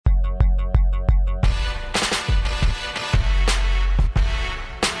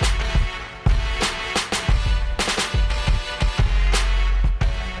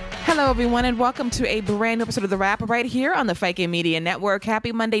everyone, and welcome to a brand new episode of The Wrap right here on the Fake Media Network.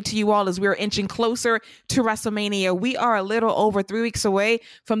 Happy Monday to you all as we're inching closer to WrestleMania. We are a little over 3 weeks away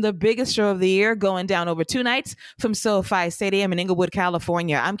from the biggest show of the year, going down over 2 nights from SoFi Stadium in Inglewood,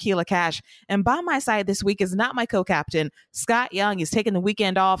 California. I'm Keila Cash, and by my side this week is not my co-captain, Scott Young. He's taking the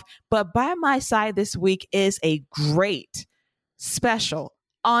weekend off, but by my side this week is a great, special,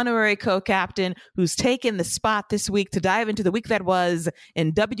 honorary co-captain who's taken the spot this week to dive into the week that was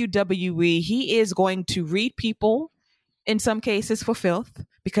in WWE. He is going to read people, in some cases for filth,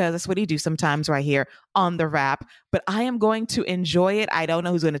 because that's what he do sometimes right here on The Wrap. But I am going to enjoy it. I don't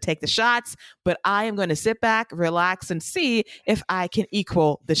know who's going to take the shots, but I am going to sit back, relax, and see if I can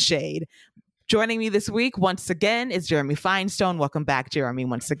equal the shade. Joining me this week once again is Jeremy Finestone. Welcome back, Jeremy,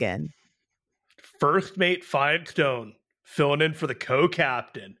 once again. First mate Finestone, filling in for the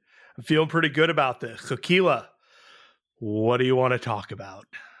co-captain. I'm feeling pretty good about this. So, Keila, what do you want to talk about?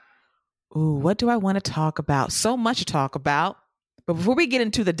 Ooh, what do I want to talk about? So much to talk about. But before we get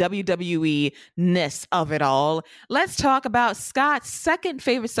into the WWE-ness of it all, let's talk about Scott's second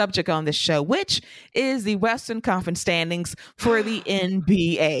favorite subject on this show, which is the Western Conference standings for the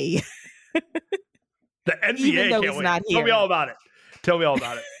NBA. The NBA, Even though can't he's wait. not here. Tell me all about it. Tell me all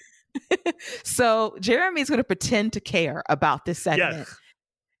about it. So Jeremy's going to pretend to care about this segment. Yes.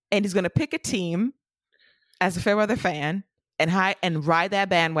 And he's going to pick a team as a fair weather fan and ride that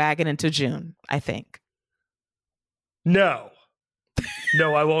bandwagon into June, I think. No,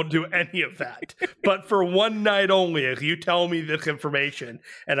 I won't do any of that. But for one night only, if you tell me this information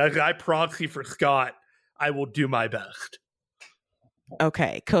and as I proxy for Scott, I will do my best.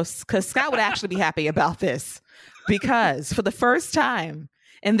 Okay, because Scott would actually be happy about this, because for the first time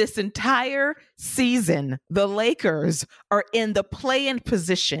in this entire season, the Lakers are in the play-in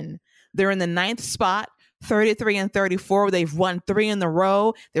position. They're in the 9th spot, 33-34. They've won 3 in a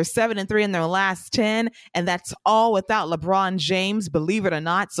row. They're 7-3 in their last 10, and that's all without LeBron James, believe it or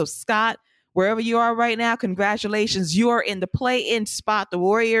not. So, Scott, wherever you are right now, congratulations. You are in the play-in spot. The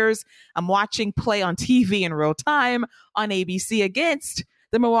Warriors, I'm watching play on TV in real time on ABC against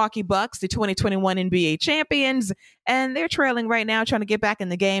the Milwaukee Bucks, the 2021 NBA champions, and they're trailing right now, trying to get back in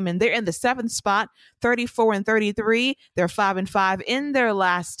the game, and they're in the 7th spot, 34-33. They're 5-5 in their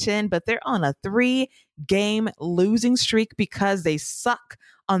last 10, but they're on a 3-game losing streak because they suck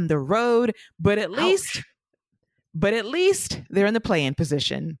on the road. But at least they're in the play-in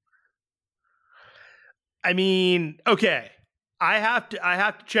position. I mean, okay. I have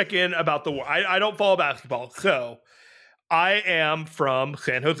to check in about the war. I don't follow basketball, so I am from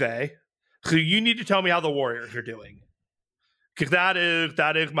San Jose. So you need to tell me how the Warriors are doing, because that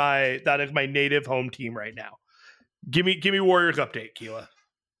is my native home team right now. Give me Warriors update, Keila.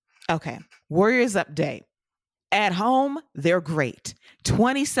 Okay, Warriors update. At home, they're great,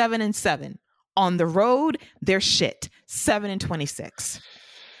 27-7. On the road, they're shit, 7-26.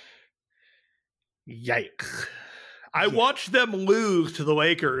 Yikes. I watched them lose to the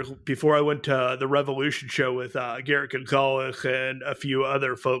Lakers before I went to the Revolution show with Garrett Gonzalez and a few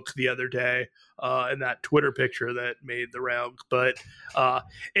other folks the other day in that Twitter picture that made the rounds. But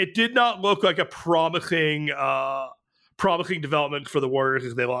it did not look like a promising development for the Warriors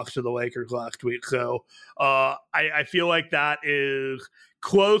as they lost to the Lakers last week. So I feel like that is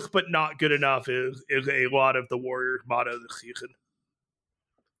close but not good enough is a lot of the Warriors' motto this season.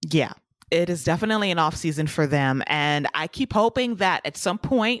 Yeah. It is definitely an off season for them. And I keep hoping that at some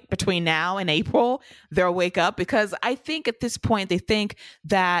point between now and April, they'll wake up, because I think at this point, they think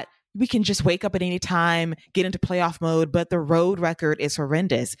that we can just wake up at any time, get into playoff mode, but the road record is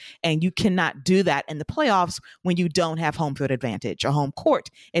horrendous. And you cannot do that in the playoffs when you don't have home field advantage or home court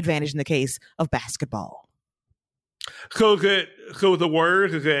advantage in the case of basketball. So the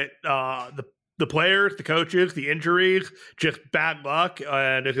Warriors, is it the players, the coaches, the injuries, just bad luck?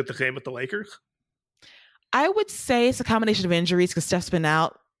 And is it the same with the Lakers? I would say it's a combination of injuries, because Steph's been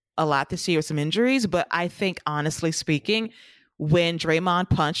out a lot this year with some injuries. But I think, honestly speaking, when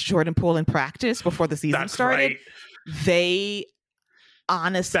Draymond punched Jordan Poole in practice before the season started, they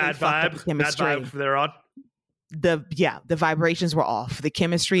honestly fucked up the chemistry. Bad vibes from there on. The vibrations were off. The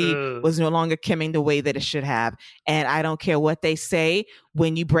chemistry was no longer cheming the way that it should have. And I don't care what they say,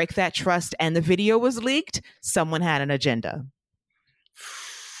 when you break that trust and the video was leaked, someone had an agenda.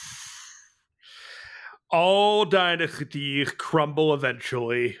 All dynasties crumble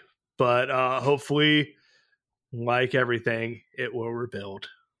eventually, but hopefully, like everything, it will rebuild.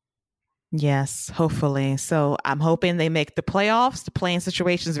 Yes, hopefully. So I'm hoping they make the playoffs. The play-in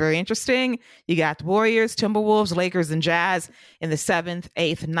situation is very interesting. You got the Warriors, Timberwolves, Lakers, and Jazz in the 7th,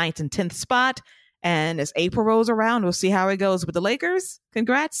 8th, 9th, and 10th spot. And as April rolls around, we'll see how it goes. With the Lakers,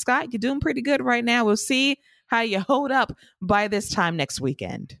 congrats, Scott. You're doing pretty good right now. We'll see how you hold up by this time next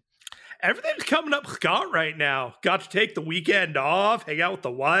weekend. Everything's coming up Scott right now. Got to take the weekend off, hang out with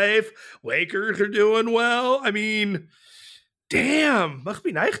the wife. Lakers are doing well. I mean, damn, must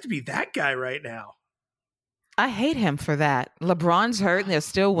be nice to be that guy right now. I hate him for that. LeBron's hurt and they're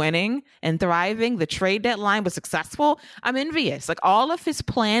still winning and thriving. The trade deadline was successful. I'm envious. Like, all of his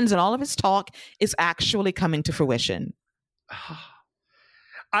plans and all of his talk is actually coming to fruition.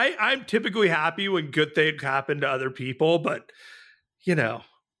 I'm typically happy when good things happen to other people, but, you know,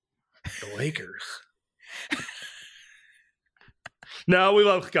 the Lakers. No, we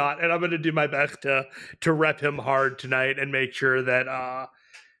love Scott, and I'm going to do my best to rep him hard tonight and make sure that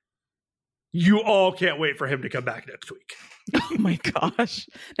you all can't wait for him to come back next week. Oh my gosh.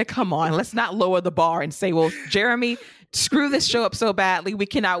 Now, come on. Let's not lower the bar and say, well, Jeremy, screw this show up so badly. We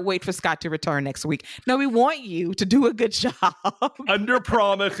cannot wait for Scott to return next week. No, we want you to do a good job. Under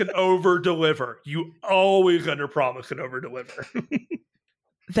promise and over deliver. You always under promise and over deliver.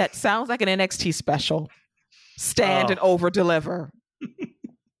 That sounds like an NXT special. Stand and over deliver.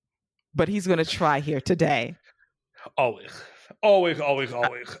 But he's going to try here today. Always. All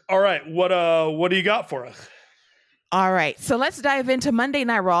right, what do you got for us? All right, so let's dive into Monday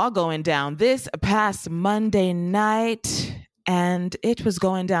Night Raw going down this past Monday night, and it was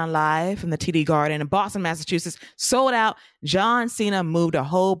going down live from the TD Garden in Boston, Massachusetts. Sold out. John Cena moved a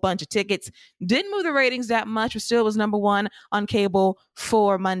whole bunch of tickets. Didn't move the ratings that much, but still was number one on cable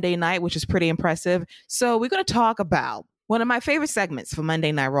for Monday night, which is pretty impressive. So we're going to talk about one of my favorite segments for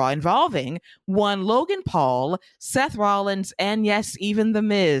Monday Night Raw, involving one Logan Paul, Seth Rollins, and yes, even The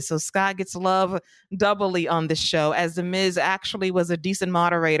Miz. So Scott gets love doubly on this show, as The Miz actually was a decent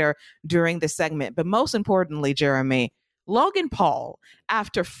moderator during the segment. But most importantly, Jeremy, Logan Paul,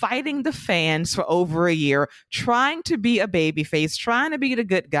 after fighting the fans for over a year, trying to be a babyface, trying to be the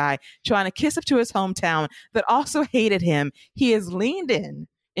good guy, trying to kiss up to his hometown that also hated him, he has leaned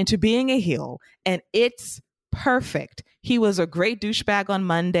into being a heel, and it's perfect. He was a great douchebag on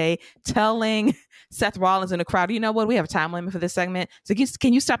Monday, telling Seth Rollins in the crowd, you know what, we have a time limit for this segment, so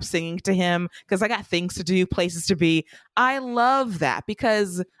can you stop singing to him, because I got things to do, places to be. I love that,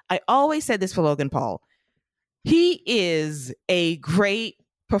 because I always said this for Logan Paul. He is a great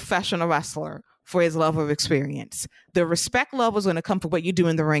professional wrestler for his level of experience. The respect level is going to come for what you do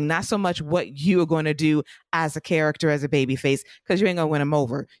in the ring, not so much what you are going to do as a character, as a babyface, because you ain't going to win him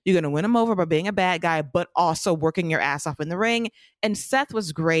over. You're going to win him over by being a bad guy, but also working your ass off in the ring. And Seth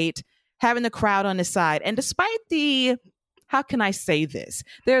was great, having the crowd on his side. And despite the, how can I say this?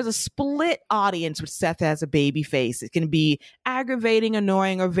 There's a split audience with Seth as a babyface. It can be aggravating,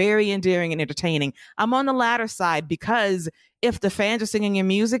 annoying, or very endearing and entertaining. I'm on the latter side, because if the fans are singing your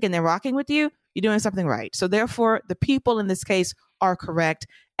music and they're rocking with you, you're doing something right. So therefore, the people in this case are correct.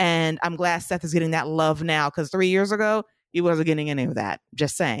 And I'm glad Seth is getting that love now, because 3 years ago, he wasn't getting any of that.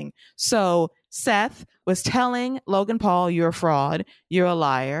 Just saying. So Seth was telling Logan Paul, you're a fraud, you're a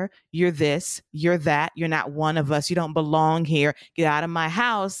liar, you're this, you're that, you're not one of us, you don't belong here, get out of my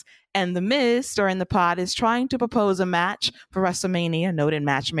house. And The Miz, stirring the pot, is trying to propose a match for WrestleMania, noted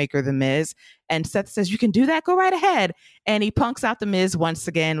matchmaker The Miz. And Seth says, you can do that, go right ahead. And he punks out The Miz once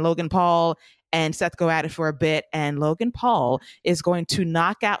again. Logan Paul and Seth go at it for a bit, and Logan Paul is going to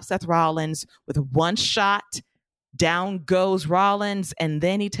knock out Seth Rollins with one shot. Down goes Rollins, and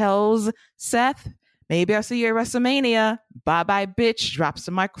then he tells Seth, maybe I'll see you at WrestleMania. Bye-bye, bitch. Drops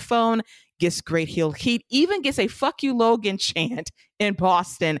the microphone, gets great heel heat, even gets a fuck you, Logan chant in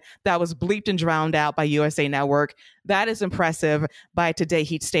Boston that was bleeped and drowned out by USA Network. That is impressive by today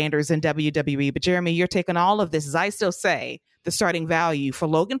Heat standards in WWE. But Jeremy, you're taking all of this, as I still say, the starting value for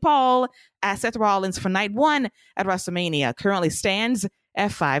Logan Paul as Seth Rollins for night one at WrestleMania currently stands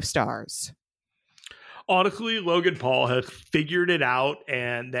at 5 stars. Honestly, Logan Paul has figured it out,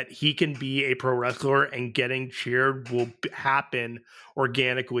 and that he can be a pro wrestler, and getting cheered will happen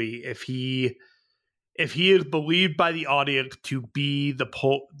organically if he is believed by the audience to be the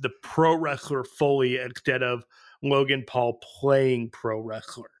pro wrestler fully, instead of Logan Paul playing pro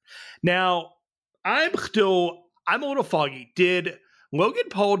wrestler. Now, I'm a little foggy. Did Logan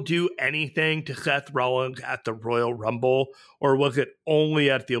Paul do anything to Seth Rollins at the Royal Rumble, or was it only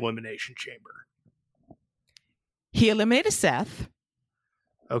at the Elimination Chamber? He eliminated Seth.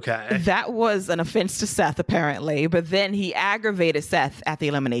 Okay. That was an offense to Seth, apparently. But then he aggravated Seth at the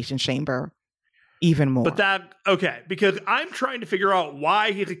Elimination Chamber even more. Because I'm trying to figure out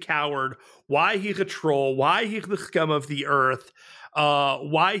why he's a coward, why he's a troll, why he's the scum of the earth,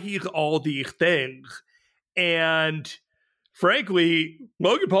 why he's all these things. And frankly,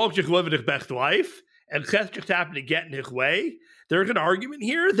 Logan Paul's just living his best life, and Seth just happened to get in his way. There's an argument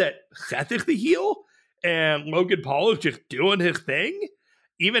here that Seth is the heel, and Logan Paul is just doing his thing.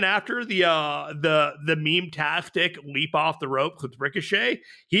 Even after the meme-tastic leap off the rope with Ricochet,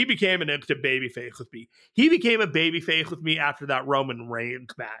 he became an instant babyface with me. He became a babyface with me after that Roman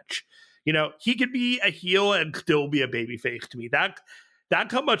Reigns match. You know, he could be a heel and still be a babyface to me. That's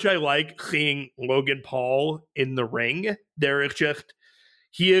how much I like seeing Logan Paul in the ring. There is just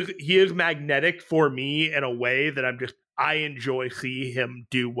he is magnetic for me in a way that I enjoy seeing him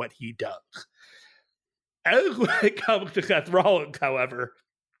do what he does. As when it comes to Seth Rollins, however,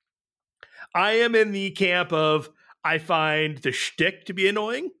 I am in the camp of I find the shtick to be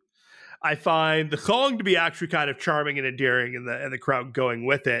annoying. I find the song to be actually kind of charming and endearing, and the crowd going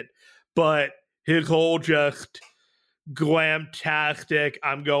with it. But his whole just glam-tastic,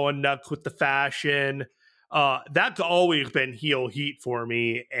 I'm going nuts with the fashion, that's always been heel heat for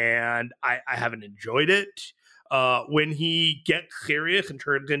me, and I haven't enjoyed it. When he gets serious and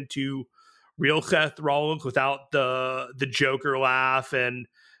turns into real Seth Rollins without the Joker laugh and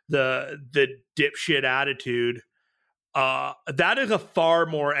the dipshit attitude, that is a far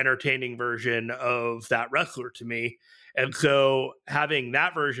more entertaining version of that wrestler to me. And so having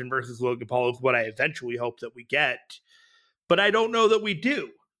that version versus Logan Paul is what I eventually hope that we get. But I don't know that we do.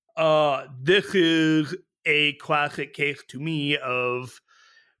 This is a classic case to me of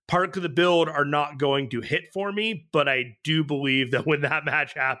parts of the build are not going to hit for me, but I do believe that when that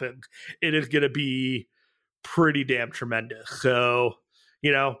match happens, it is going to be pretty damn tremendous. So,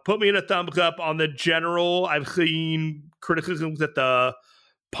 you know, put me in a thumbs up on the general. I've seen criticisms that the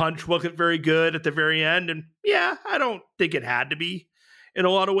punch wasn't very good at the very end. And yeah, I don't think it had to be in a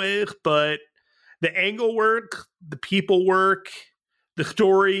lot of ways, but the angle work, the people work, the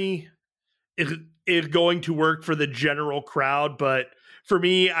story is going to work for the general crowd. But for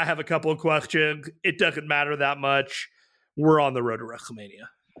me, I have a couple of questions. It doesn't matter that much. We're on the road to WrestleMania.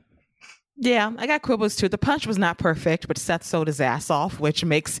 Yeah, I got quibbles too. The punch was not perfect, but Seth sold his ass off, which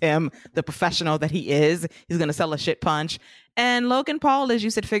makes him the professional that he is. He's going to sell a shit punch. And Logan Paul, as you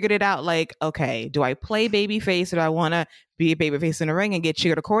said, figured it out like, okay, do I play babyface or do I want to be a babyface in the ring and get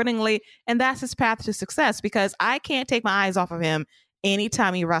cheered accordingly? And that's his path to success, because I can't take my eyes off of him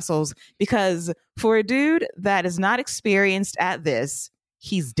anytime he wrestles, because for a dude that is not experienced at this,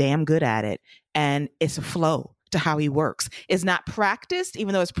 he's damn good at it. And it's a flow to how he works. It's not practiced,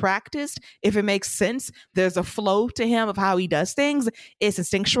 even though it's practiced. If it makes sense, there's a flow to him of how he does things. It's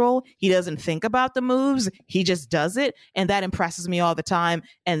instinctual. He doesn't think about the moves. He just does it. And that impresses me all the time.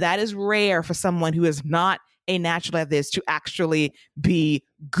 And that is rare for someone who is not a natural at this to actually be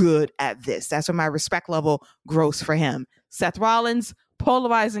good at this. That's where my respect level grows for him. Seth Rollins,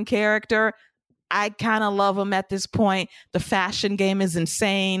 polarizing character. I kind of love him at this point. The fashion game is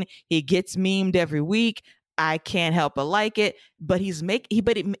insane. He gets memed every week. I can't help but like it, but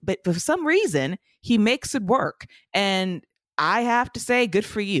but for some reason he makes it work. And I have to say, good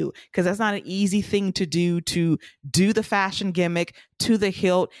for you, because that's not an easy thing to do the fashion gimmick to the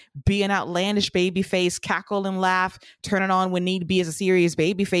hilt, be an outlandish babyface, cackle and laugh, turn it on when need be as a serious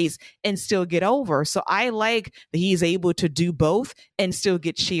babyface, and still get over. So I like that he's able to do both and still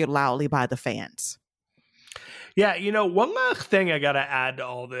get cheered loudly by the fans. Yeah, you know, one last thing I got to add to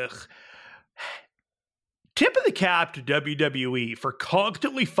all this. Tip of the cap to WWE for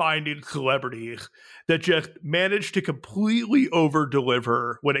constantly finding celebrities that just manage to completely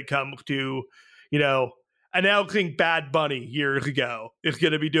over-deliver when it comes to, you know, announcing Bad Bunny years ago is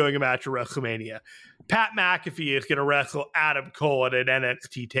going to be doing a match at WrestleMania. Pat McAfee is going to wrestle Adam Cole at an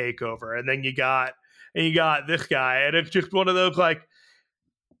NXT TakeOver. And then you got this guy. And it's just one of those like,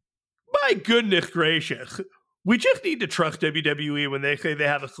 my goodness gracious. We just need to trust WWE when they say they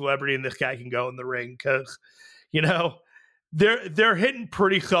have a celebrity and this guy can go in the ring, because, you know, they're hitting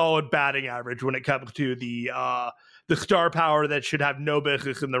pretty solid batting average when it comes to the star power that should have no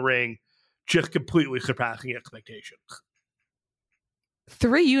business in the ring, just completely surpassing expectations.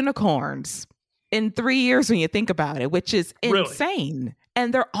 3 unicorns in 3 years when you think about it, which is insane. Really?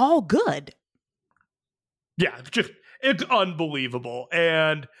 And they're all good. Yeah, it's unbelievable.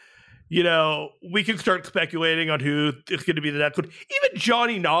 And you know, we can start speculating on who is going to be the next one. Even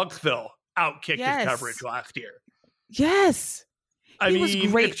Johnny Knoxville outkicked his coverage last year. Yes. I mean, was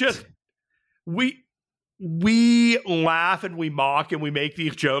great. It's just, we laugh and we mock and we make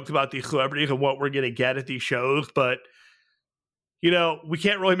these jokes about these celebrities and what we're going to get at these shows. But, you know, we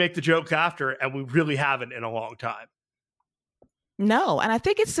can't really make the jokes after, and we really haven't in a long time. No, and I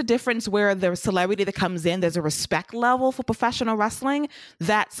think it's the difference where the celebrity that comes in, there's a respect level for professional wrestling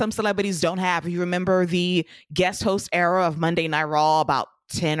that some celebrities don't have. You remember the guest host era of Monday Night Raw about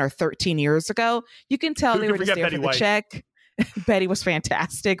 10 or 13 years ago? You can tell they were just there for the check. Betty was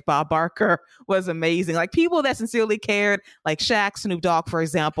fantastic. Bob Barker was amazing. Like people that sincerely cared, like Shaq, Snoop Dogg, for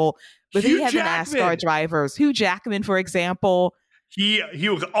example. But then you had the NASCAR drivers. Hugh Jackman, for example. He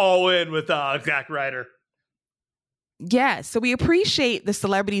was all in with Zack Ryder. Yeah, so we appreciate the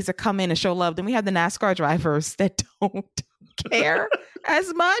celebrities that come in and show love. Then we have the NASCAR drivers that don't care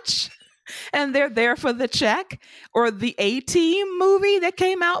as much. And they're there for the check. Or the A-Team movie that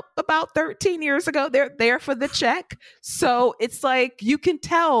came out about 13 years ago. They're there for the check. So it's like you can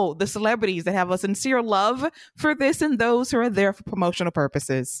tell the celebrities that have a sincere love for this and those who are there for promotional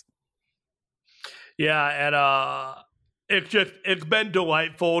purposes. Yeah, and it's been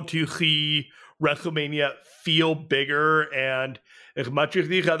delightful to see WrestleMania feel bigger, and as much as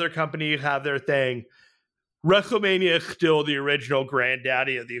these other companies have their thing, WrestleMania is still the original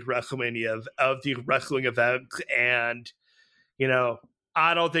granddaddy of these WrestleMania of these wrestling events, and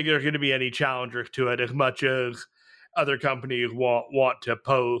I don't think there's going to be any challengers to it. As much as other companies want to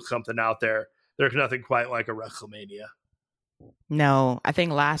pose something out there, there's nothing quite like a WrestleMania. No, I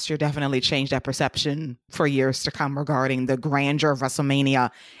think last year definitely changed that perception for years to come regarding the grandeur of WrestleMania.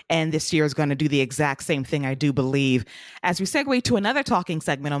 And this year is going to do the exact same thing, I do believe. As we segue to another talking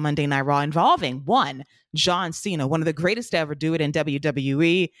segment on Monday Night Raw involving John Cena, one of the greatest to ever do it in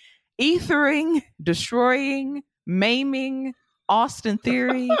WWE, ethering, destroying, maiming Austin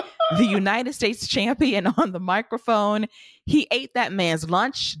Theory, the United States champion, on the microphone. He ate that man's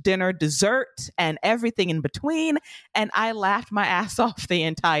lunch, dinner, dessert, and everything in between. And I laughed my ass off the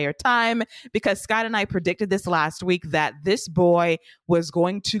entire time because Scott and I predicted this last week that this boy was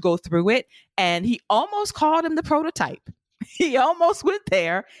going to go through it. And he almost called him the prototype. He almost went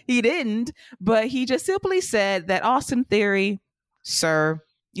there. He didn't, but he just simply said that Austin Theory, sir,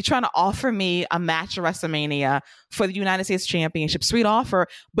 you're trying to offer me a match at WrestleMania for the United States Championship. Sweet offer,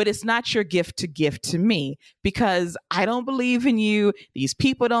 but it's not your gift to give to me because I don't believe in you. These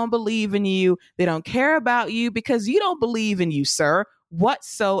people don't believe in you. They don't care about you because you don't believe in you, sir,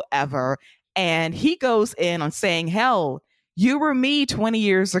 whatsoever. And he goes in on saying, hell, you were me 20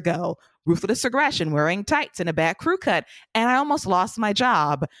 years ago. Ruthless aggression, wearing tights and a bad crew cut, and I almost lost my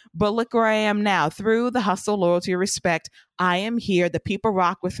job. But look where I am now. Through the hustle, loyalty, respect, I am here. The people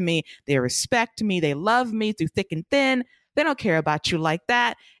rock with me. They respect me. They love me through thick and thin. They don't care about you like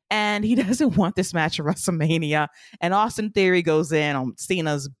that. And he doesn't want this match at WrestleMania. And Austin Theory goes in on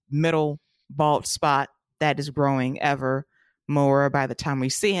Cena's middle bald spot that is growing ever more by the time we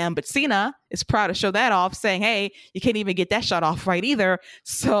see him. But Cena is proud to show that off, saying, hey, you can't even get that shot off right either.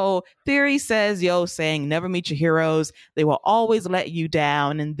 So Theory says, saying never meet your heroes. They will always let you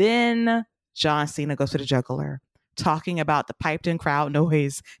down. And then John Cena goes to the juggler, talking about the piped in crowd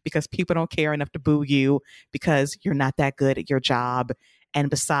noise because people don't care enough to boo you because you're not that good at your job. And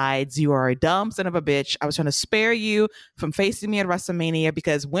besides, you are a dumb son of a bitch. I was trying to spare you from facing me at WrestleMania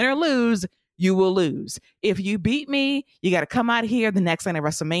because win or lose, you will lose. If you beat me, you got to come out here the next night at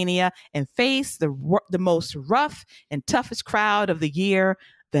WrestleMania and face the most rough and toughest crowd of the year,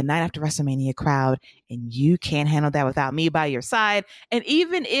 the night after WrestleMania crowd. And you can't handle that without me by your side. And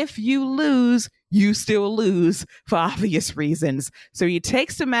even if you lose, you still lose for obvious reasons. So he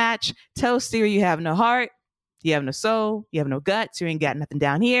takes the match, tells Theory you have no heart, you have no soul, you have no guts, you ain't got nothing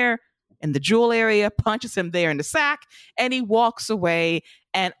down here in the jewel area, punches him there in the sack, and he walks away.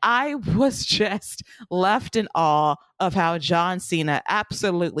 And I was just left in awe of how John Cena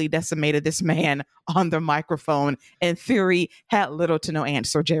absolutely decimated this man on the microphone, and Theory had little to no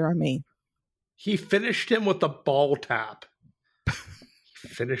answer, Jeremy. He finished him with the ball tap.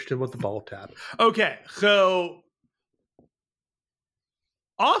 Okay, so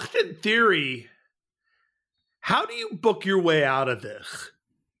Austin Theory, how do you book your way out of this?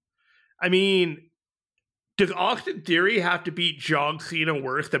 I mean, does Austin Theory have to beat John Cena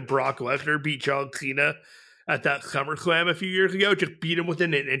worse than Brock Lesnar beat John Cena at that SummerSlam a few years ago? Just beat him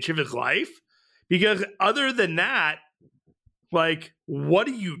within an inch of his life? Because other than that, like, what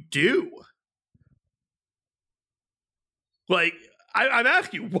do you do? Like, I'm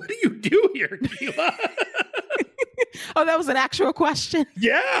asking you, what do you do here, Keila? Oh, that was an actual question?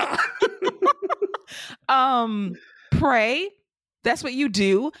 Yeah. Pray. That's what you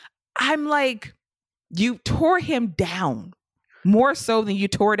do. I'm like, you tore him down more so than you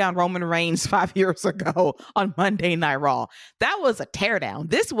tore down Roman Reigns 5 years ago on Monday Night Raw. That was a teardown.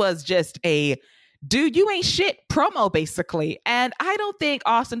 This was just a, dude, you ain't shit promo, basically. And I don't think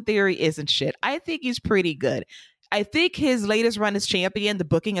Austin Theory isn't shit. I think he's pretty good. I think his latest run as champion, the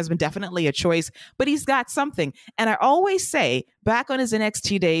booking has been definitely a choice, but he's got something. And I always say, back on his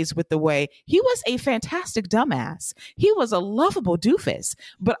NXT days with The Way, he was a fantastic dumbass. He was a lovable doofus,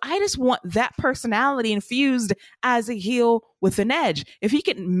 but I just want that personality infused as a heel with an edge. If he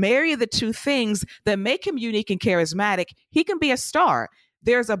can marry the two things that make him unique and charismatic, he can be a star.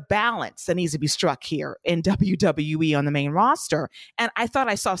 There's a balance that needs to be struck here in WWE on the main roster. And I thought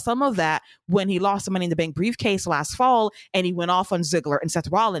I saw some of that when he lost the Money in the Bank briefcase last fall and he went off on Ziggler and Seth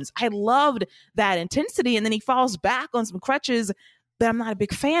Rollins. I loved that intensity. And then he falls back on some crutches that I'm not a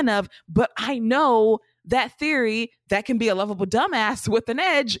big fan of, but I know that theory that can be a lovable dumbass with an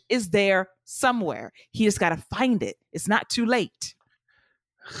edge is there somewhere. He just got to find it. It's not too late.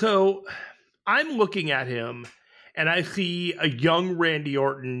 So I'm looking at him and I see a young Randy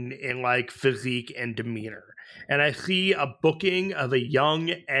Orton in like physique and demeanor. And I see a booking of a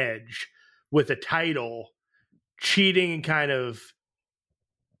young Edge with a title cheating and kind of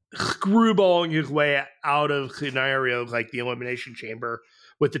screwballing his way out of scenarios like the Elimination Chamber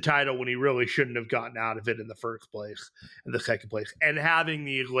with the title when he really shouldn't have gotten out of it in the first place, in the second place. And having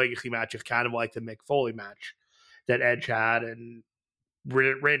these legacy matches kind of like the Mick Foley match that Edge had and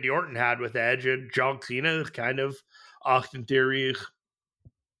Randy Orton had with Edge, and John Cena is kind of Austin Theory's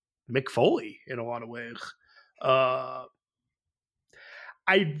Mick Foley in a lot of ways. Austin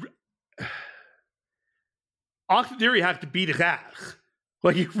Theory has to beat his ass.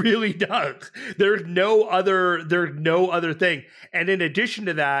 Like, he really does. There's no other thing. And in addition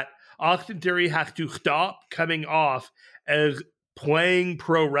to that, Austin Theory has to stop coming off as playing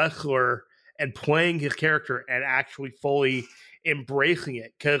pro wrestler and playing his character and actually fully embracing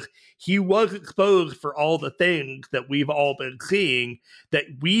it, because he was exposed for all the things that we've all been seeing that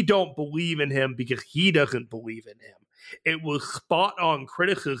we don't believe in him because he doesn't believe in him. It was spot on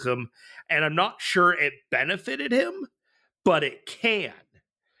criticism, and I'm not sure it benefited him, but it can.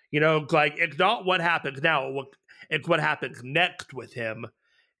 You know, like, it's not what happens now, it's what happens next with him.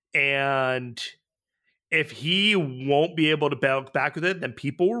 And if he won't be able to bounce back with it, then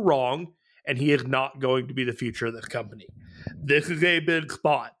people were wrong, and he is not going to be the future of this company. This is a big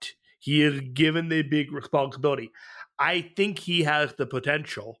spot. He is given the big responsibility. I think he has the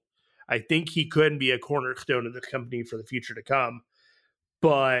potential. I think he could be a cornerstone of this company for the future to come.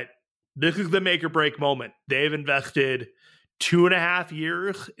 But this is the make or break moment. They've invested 2.5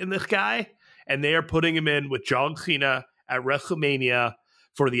 years in this guy, and they are putting him in with John Cena at WrestleMania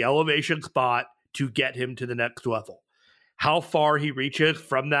for the elevation spot to get him to the next level. How far he reaches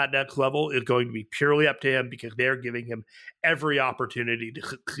from that next level is going to be purely up to him, because they're giving him every opportunity to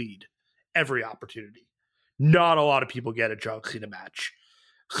succeed. Every opportunity. Not a lot of people get a John Cena match.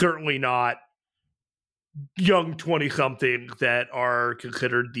 Certainly not young 20-somethings that are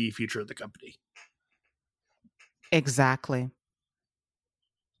considered the future of the company. Exactly.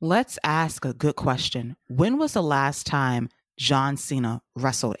 Let's ask a good question. When was the last time John Cena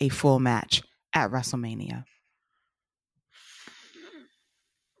wrestled a full match at WrestleMania?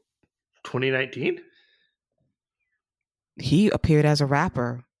 2019? He appeared as a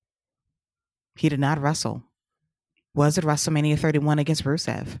rapper. He did not wrestle. Was it WrestleMania 31 against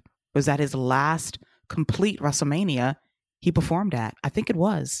Rusev? Was that his last complete WrestleMania he performed at? I think it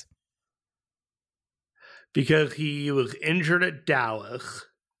was. Because he was injured at Dallas,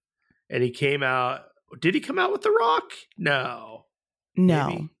 and he came out. Did he come out with The Rock? No.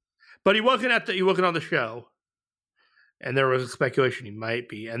 Maybe. But he wasn't on the show. And there was a speculation he might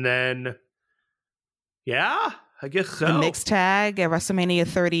be. And then, yeah, I guess so. The mixed tag at WrestleMania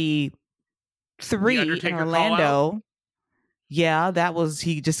 33 in Orlando. Yeah, that was,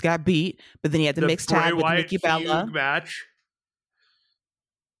 he just got beat. But then he had the mixed tag with Nikki Bella match.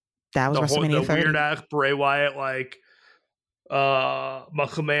 That was WrestleMania 30. The weird ass Bray Wyatt, like,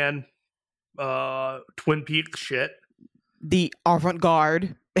 Muscle Man, Twin Peaks shit. The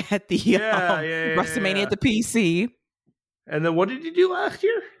avant-garde at the WrestleMania at the PC. And then what did he do last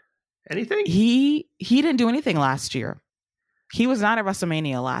year? Anything? He didn't do anything last year. He was not at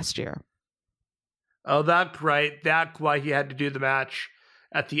WrestleMania last year. Oh, that's right. That's why he had to do the match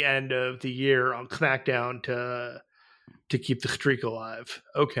at the end of the year on SmackDown to keep the streak alive.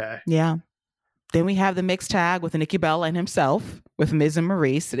 Okay. Yeah. Then we have the mixed tag with Nikki Bella and himself, with Miz and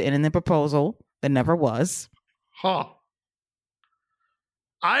Maurice, and in the proposal that never was. Huh.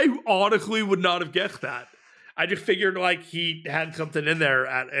 I honestly would not have guessed that. I just figured like he had something in there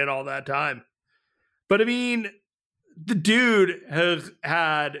at all that time. But I mean, the dude has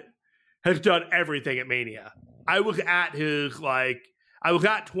done everything at Mania. I was at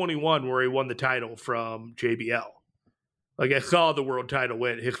 21 where he won the title from JBL. Like, I saw the world title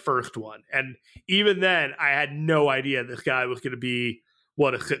win, his first one. And even then, I had no idea this guy was going to be, a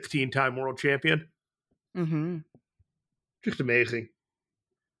 16-time world champion. Mm-hmm. Just amazing.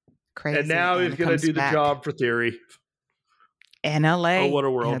 Crazy. And now he's going to do the job for Theory. In LA. Oh, what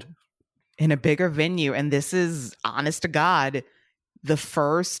a world. In a bigger venue. And this is, honest to God, the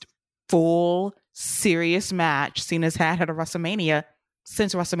first full, serious match Cena's had at a WrestleMania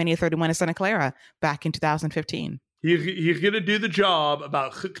since WrestleMania 31 in Santa Clara back in 2015. He's going to do the job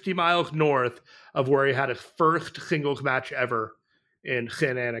about 60 miles north of where he had his first singles match ever in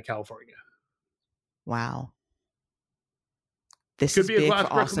Santa Ana, California. Wow. This Could is be big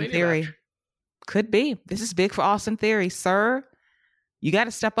for Austin Theory. Match. Could be. This is big for Austin Theory. Sir, you got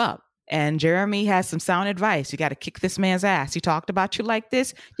to step up. And Jeremy has some sound advice. You got to kick this man's ass. He talked about you like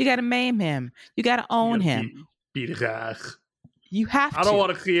this. You got to maim him. You got to own him. Beat his ass. You have to. I don't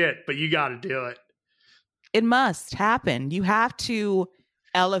want to see it, but you got to do it. It must happen. You have to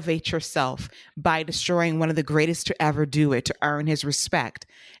elevate yourself by destroying one of the greatest to ever do it to earn his respect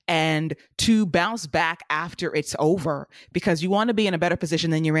and to bounce back after it's over, because you want to be in a better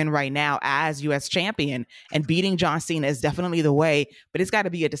position than you're in right now as U.S. champion, and beating John Cena is definitely the way, but it's got to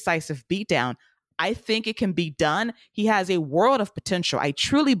be a decisive beatdown. I think it can be done. He has a world of potential. I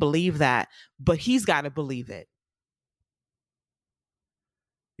truly believe that, but he's got to believe it.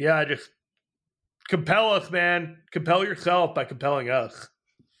 Yeah, just compel us, man. Compel yourself by compelling us.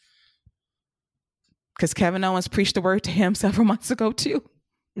 Because Kevin Owens preached the word to him several months ago, too.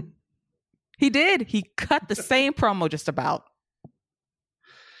 He did. He cut the same promo just about.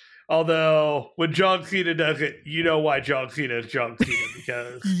 Although, when John Cena does it, you know why John Cena is John Cena,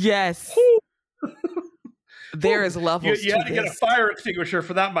 because... Yes. There is levels you had to get a fire extinguisher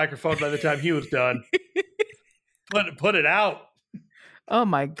for that microphone by the time he was done. Put it out. Oh,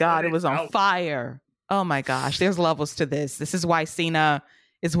 my God. It was on fire. Oh, my gosh. There's levels to this. This is why Cena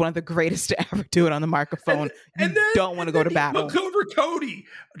is one of the greatest to ever do it on the microphone. And you don't want to go to battle. Look over Cody.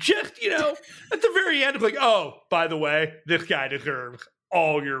 Just, at the very end, like, oh, by the way, this guy deserves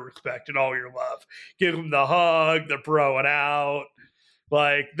all your respect and all your love. Give him the hug, the throwing out.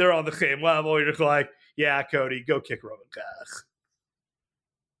 Like, they're on the same level. You're just like, yeah, Cody, go kick Roman's ass.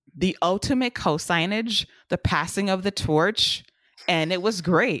 The ultimate co-signage, the passing of the torch, and it was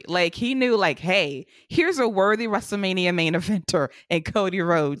great. Like, he knew, like, hey, here's a worthy WrestleMania main eventer in Cody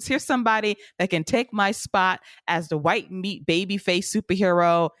Rhodes. Here's somebody that can take my spot as the white meat babyface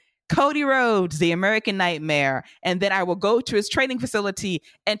superhero, Cody Rhodes, the American Nightmare. And then I will go to his training facility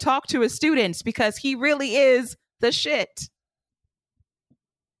and talk to his students, because he really is the shit.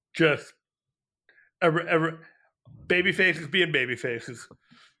 Just every baby faces being baby faces.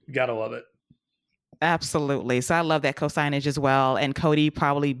 You gotta love it. Absolutely. So I love that co-signage as well. And Cody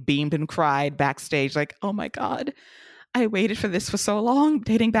probably beamed and cried backstage like, oh my God, I waited for this for so long,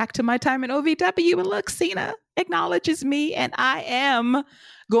 dating back to my time in OVW. And look, Cena acknowledges me, and I am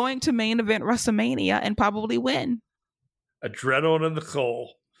going to main event WrestleMania and probably win. Adrenaline in the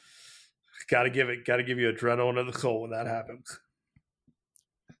soul. Gotta give you adrenaline in the soul when that happens.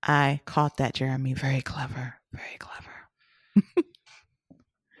 I caught that, Jeremy. Very clever. Very clever.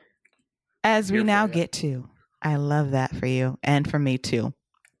 As we now get to, I love that for you and for me too.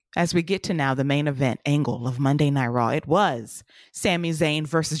 As we get to now the main event angle of Monday Night Raw, it was Sami Zayn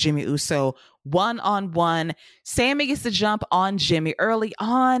versus Jimmy Uso, 1-on-1. Sami gets the jump on Jimmy early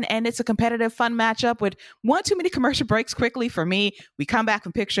on, and it's a competitive, fun matchup with one too many commercial breaks quickly for me. We come back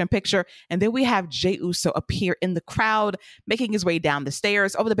from picture in picture, and then we have Jey Uso appear in the crowd, making his way down the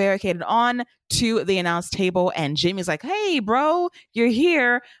stairs, over the barricade, and on to the announce table. And Jimmy's like, hey, bro, you're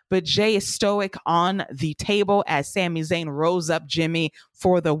here. But Jey is stoic on the table as Sami Zayn rolls up Jimmy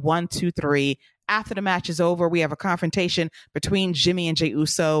for the 1, 2, 3. After the match is over, we have a confrontation between Jimmy and Jey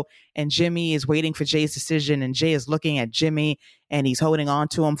Uso, and Jimmy is waiting for Jey's decision, and Jey is looking at Jimmy, and he's holding on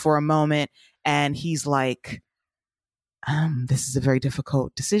to him for a moment, and he's like, this is a very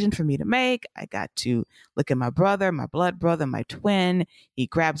difficult decision for me to make. I got to look at my brother, my blood brother, my twin. He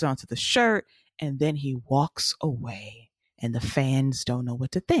grabs onto the shirt, and then he walks away, and the fans don't know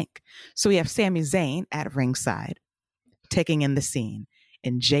what to think. So we have Sami Zayn at ringside, taking in the scene.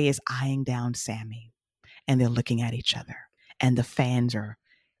 And Jey is eyeing down Sami, and they're looking at each other, and the fans are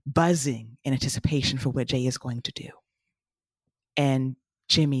buzzing in anticipation for what Jey is going to do. And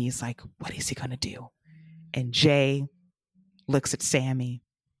Jimmy is like, what is he going to do? And Jey looks at Sami,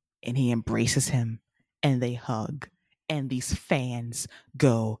 and he embraces him, and they hug, and these fans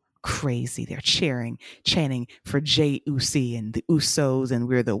go crazy. They're cheering, chanting for Jey Uso and the Usos, and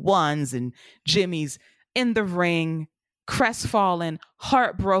we're the ones, and Jimmy's in the ring, crestfallen,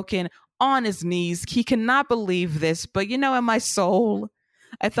 heartbroken, on his knees. He cannot believe this. But, in my soul,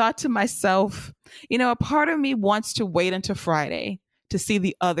 I thought to myself, a part of me wants to wait until Friday to see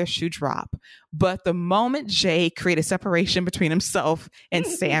the other shoe drop. But the moment Jay created separation between himself and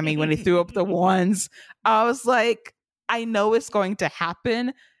Sammy when he threw up the ones, I was like, I know it's going to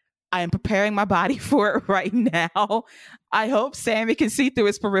happen. I am preparing my body for it right now. I hope Sammy can see through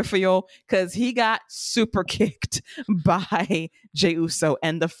his peripheral because he got super kicked by Jey Uso,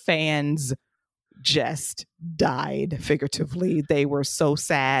 and the fans just died figuratively. They were so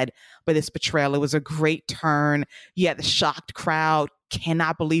sad by this betrayal. It was a great turn. You had the shocked crowd,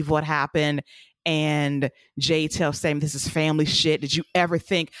 cannot believe what happened. And Jay tells Sammy, this is family shit. Did you ever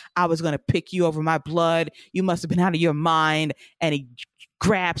think I was going to pick you over my blood? You must have been out of your mind. And he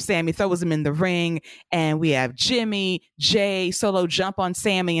grabs Sammy, throws him in the ring, and we have Jimmy, Jay, Solo jump on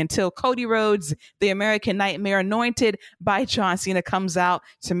Sammy until Cody Rhodes, the American Nightmare, anointed by John Cena, comes out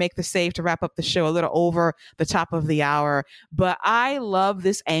to make the save to wrap up the show a little over the top of the hour. But I love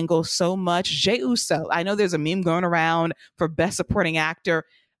this angle so much. Jey Uso, I know there's a meme going around for Best Supporting Actor,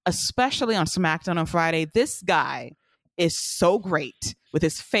 especially on SmackDown on Friday. This guy is so great with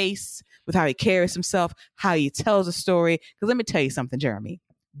his face, with how he carries himself, how he tells a story. Because let me tell you something, Jeremy.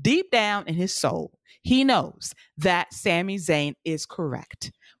 Deep down in his soul, he knows that Sami Zayn is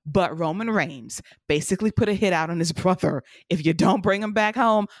correct. But Roman Reigns basically put a hit out on his brother. If you don't bring him back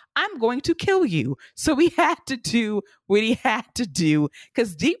home, I'm going to kill you. So he had to do what he had to do,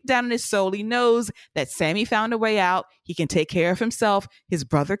 because deep down in his soul, he knows that Sami found a way out. He can take care of himself. His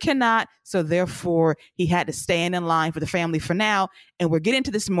brother cannot. So therefore, he had to stand in line for the family for now. And we're getting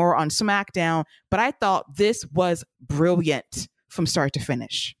to this more on SmackDown. But I thought this was brilliant from start to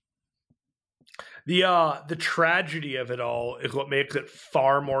finish. The tragedy of it all is what makes it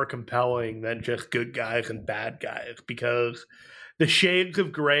far more compelling than just good guys and bad guys, because the shades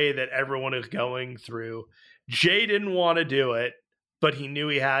of gray that everyone is going through, Jay didn't want to do it, but he knew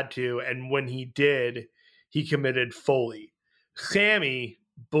he had to, and when he did, he committed fully. Sami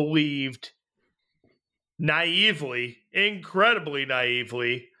believed naively, incredibly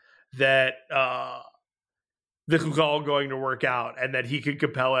naively, that this was all going to work out and that he could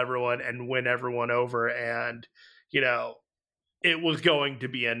compel everyone and win everyone over. And, it was going to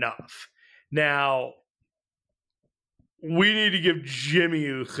be enough. Now, we need to give Jimmy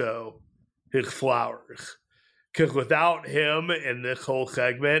Uso his flowers, because without him in this whole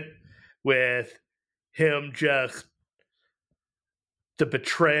segment, with him just the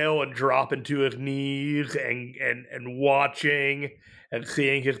betrayal and dropping to his knees and watching and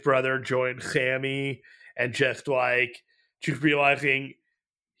seeing his brother join Sami, and just realizing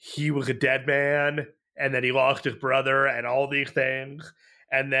he was a dead man and then he lost his brother and all these things.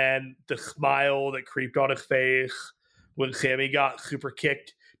 And then the smile that creeped on his face when Sami got super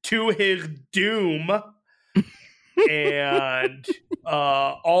kicked to his doom. And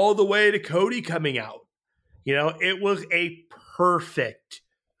all the way to Cody coming out. It was a perfect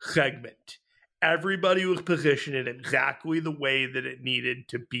segment. Everybody was positioned in exactly the way that it needed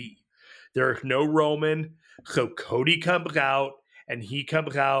to be. There's no Roman, so Cody comes out, and he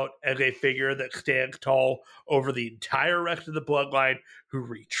comes out as a figure that stands tall over the entire rest of the bloodline, who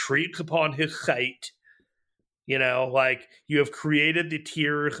retreats upon his sight. You have created the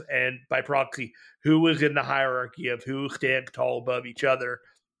tiers, and by proxy, who is in the hierarchy of who stands tall above each other.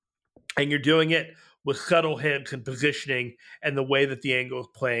 And you're doing it with subtle hints and positioning and the way that the angle is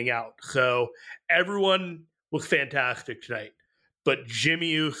playing out. So everyone was fantastic tonight. But Jimmy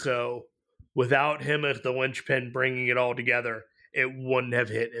Uso, without him as the linchpin bringing it all together, it wouldn't have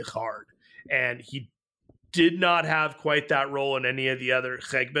hit as hard. And he did not have quite that role in any of the other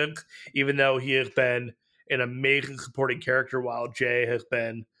segments, even though he has been an amazing supporting character while Jay has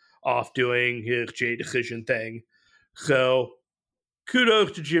been off doing his Jay Decision thing. So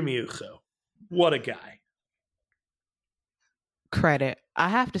kudos to Jimmy Uso. What a guy. Credit. I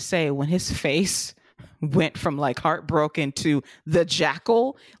have to say, when his face went from heartbroken to the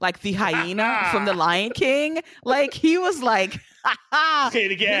jackal, the hyena from the Lion King, he was like, say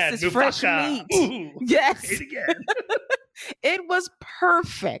it again. This is fresh meat. Ooh, yes. Say it again. It was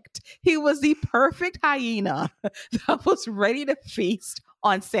perfect. He was the perfect hyena that was ready to feast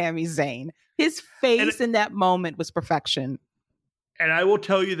on Sami Zayn. His face in that moment was perfection. And I will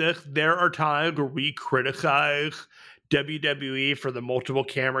tell you this, there are times where we criticize WWE for the multiple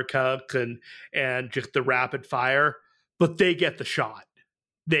camera cuts and just the rapid fire, but they get the shot.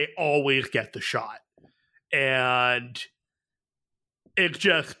 They always get the shot. And it's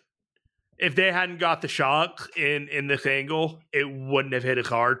just, if they hadn't got the shot in this angle, it wouldn't have hit as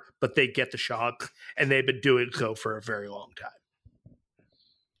hard, but they get the shot, and they've been doing so for a very long time.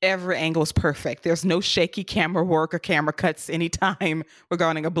 Every angle is perfect. There's no shaky camera work or camera cuts anytime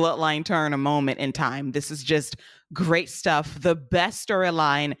regarding a bloodline turn, a moment in time. This is just great stuff. The best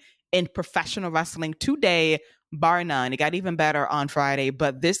storyline in professional wrestling today, bar none. It got even better on Friday,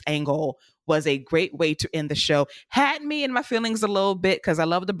 but this angle was a great way to end the show. Had me in my feelings a little bit because I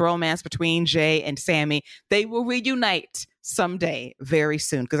love the bromance between Jay and Sammy. They will reunite someday very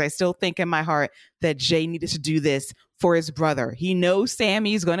soon because I still think in my heart that Jay needed to do this for his brother. He knows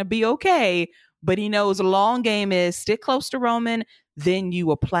Sammy's going to be okay, but he knows the long game is stick close to Roman, then you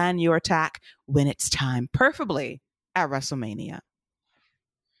will plan your attack when it's time, preferably at WrestleMania.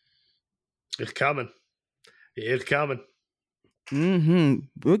 It's coming. It's coming.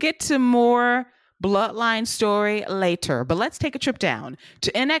 We'll get to more Bloodline story later, but let's take a trip down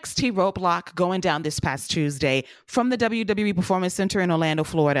to NXT Roadblock going down this past Tuesday from the WWE Performance Center in Orlando,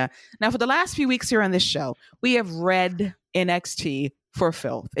 Florida. Now, for the last few weeks here on this show, we have read NXT for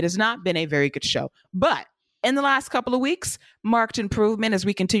filth. It has not been a very good show, but in the last couple of weeks, marked improvement as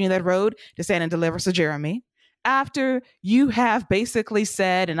we continue that road to Stand and Deliver. So, Jeremy, after you have basically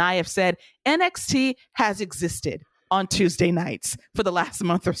said, and I have said, NXT has existed on Tuesday nights for the last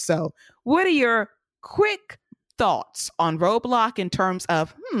month or so, what are your quick thoughts on Roadblock in terms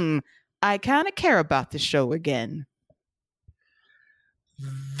of, I kind of care about this show again?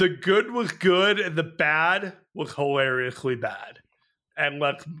 The good was good and the bad was hilariously bad. And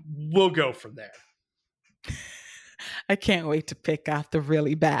we'll go from there. I can't wait to pick out the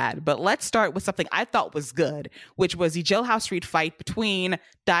really bad. But let's start with something I thought was good, which was the Jailhouse Street fight between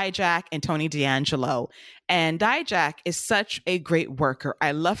Dijak and Tony D'Angelo. And Dijak is such a great worker.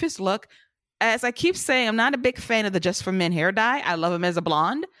 I love his look. As I keep saying, I'm not a big fan of the Just for Men hair dye. I love him as a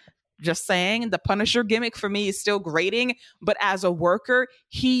blonde. Just saying, the Punisher gimmick for me is still grating. But as a worker,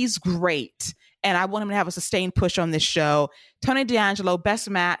 he's great. And I want him to have a sustained push on this show. Tony D'Angelo, best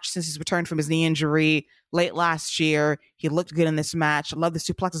match since his return from his knee injury late last year. He looked good in this match. I love the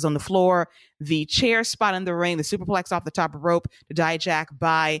suplexes on the floor, the chair spot in the ring, the superplex off the top of rope to Dijak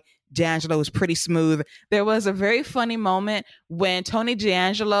by D'Angelo was pretty smooth. There was a very funny moment when Tony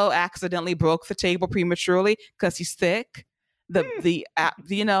D'Angelo accidentally broke the table prematurely because he's thick. The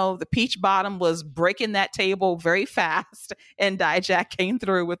peach bottom was breaking that table very fast, and Dijak came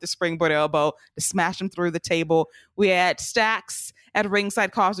through with the springboard elbow to smash him through the table. We had Stacks at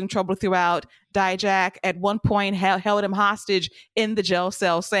ringside causing trouble throughout. Dijak at one point held him hostage in the jail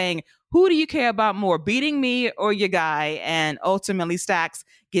cell, saying, "Who do you care about more, beating me or your guy?" And ultimately, Stacks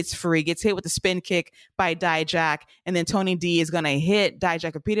gets free, gets hit with a spin kick by Dijak, and then Tony D is going to hit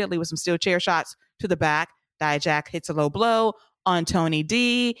Dijak repeatedly with some steel chair shots to the back. Dijak hits a low blow on Tony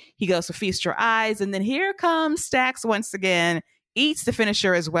D. He goes to Feast Your Eyes. And then here comes Stacks once again, eats the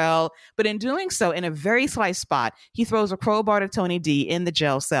finisher as well. But in doing so, in a very slight spot, he throws a crowbar to Tony D in the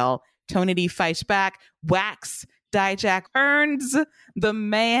jail cell. Tony D fights back, whacks Dijak, turns the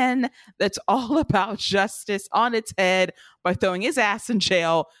man that's all about justice on its head by throwing his ass in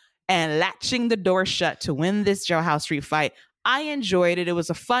jail and latching the door shut to win this Jailhouse Street fight. I enjoyed it. It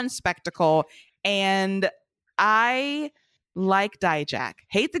was a fun spectacle. And I like Dijak.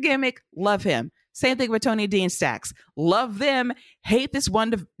 Hate the gimmick, love him. Same thing with Tony D and Stacks. Love them, hate this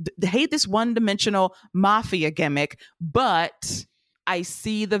one-dimensional mafia gimmick, but I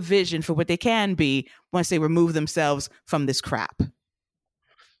see the vision for what they can be once they remove themselves from this crap.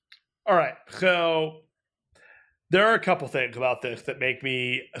 All right, so there are a couple things about this that make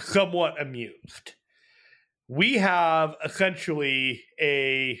me somewhat amused. We have essentially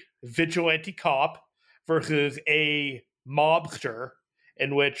a vigilante cop versus a mobster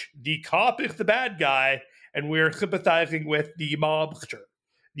in which the cop is the bad guy and we're sympathizing with the mobster,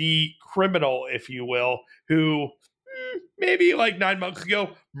 the criminal, if you will, who maybe like 9 months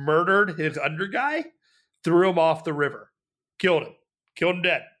ago murdered his under guy, threw him off the river, killed him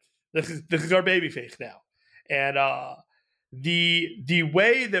dead. This is our babyface now. And the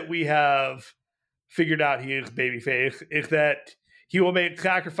way that we have figured out he is babyface is that he will make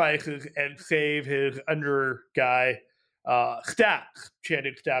sacrifices and save his under guy, Stacks,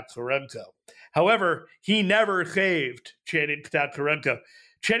 Channing Stacks Lorenzo. However, he never saved Channing Stacks Lorenzo.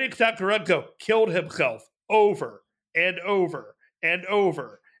 Channing Stacks Lorenzo killed himself over and over and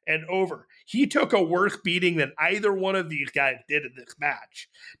over and over. He took a worse beating than either one of these guys did in this match.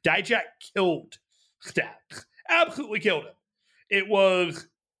 Dijak killed Stacks. Absolutely killed him. It was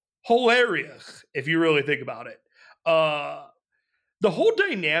hilarious if you really think about it. The whole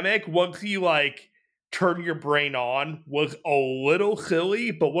dynamic, once you turn your brain on, was a little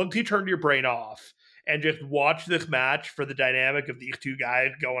silly, but once you turn your brain off and just watch this match for the dynamic of these two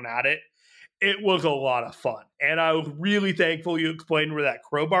guys going at it, it was a lot of fun. And I was really thankful you explained where that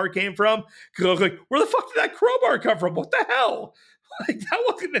crowbar came from. Because I was like, where the fuck did that crowbar come from? What the hell? Like, that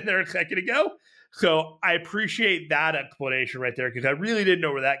wasn't in there a second ago. So I appreciate that explanation right there, because I really didn't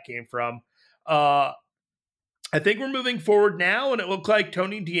know where that came from. I think we're moving forward now, and it looks like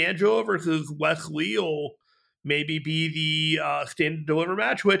Tony D'Angelo versus Wes Lee will maybe be the stand and deliver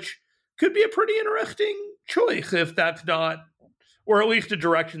match, which could be a pretty interesting choice if that's not, or at least a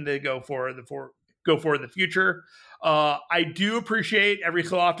direction they go for in the future. I do appreciate every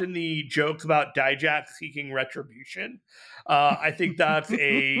so often the jokes about Dijak seeking retribution. I think that's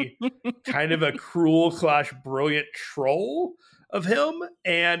a kind of a cruel / brilliant troll of him.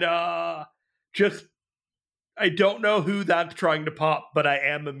 And just, I don't know who that's trying to pop, but I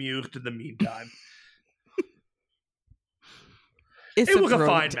am amused in the meantime. It was a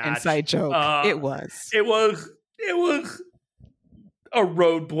fine match. Inside joke. It was a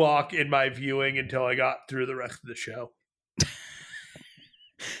roadblock in my viewing until I got through the rest of the show.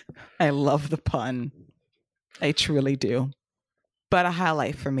 I love the pun. I truly do. But a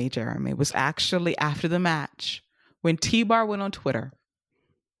highlight for me, Jeremy, was actually after the match when T-Bar went on Twitter.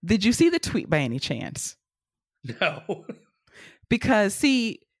 Did you see the tweet by any chance? No. Because,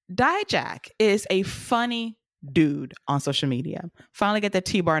 see, Dijak is a funny dude on social media. Finally get that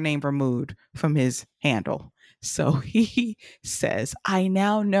T-Bar name removed from his handle. So he says, I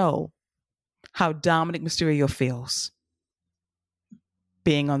now know how Dominic Mysterio feels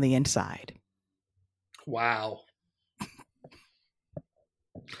being on the inside. Wow.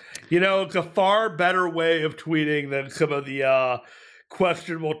 You know, it's a far better way of tweeting than some of the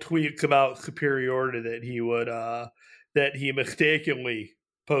questionable tweets about superiority that he mistakenly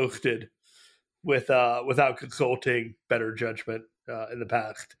posted without consulting better judgment in the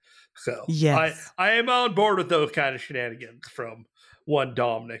past. So yes. I am on board with those kind of shenanigans from one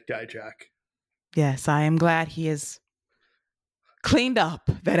Dominic Dijak. Yes, I am glad he has cleaned up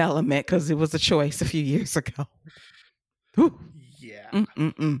that element, because it was a choice a few years ago. Whew. Yeah.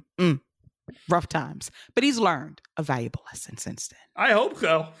 Rough times. But he's learned a valuable lesson since then. I hope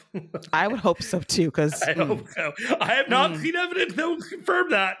so. I would hope so too, because I hope so. I have not seen evidence that will confirm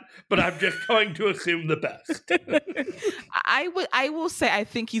that, but I'm just going to assume the best. I will say I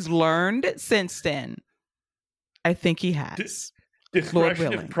think he's learned since then. I think he has.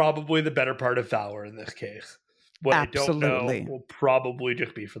 Discretion is probably the better part of valor in this case. What absolutely. I don't know will probably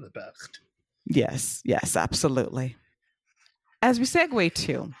just be for the best. Yes, absolutely. As we segue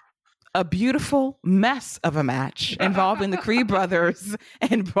to a beautiful mess of a match involving the Creed brothers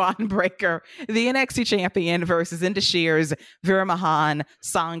and Bron Breakker, the NXT champion, versus Indus Sher's Veer Mahaan,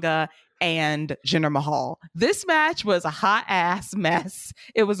 Sangha, and Jinder Mahal. This match was a hot ass mess.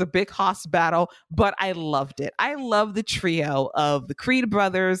 It was a big hoss battle, but I loved it. I love the trio of the Creed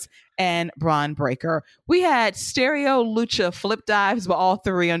brothers and Bron Breakker. We had stereo lucha flip dives by all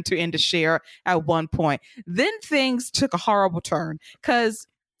three onto Indus Sher at one point. Then things took a horrible turn, because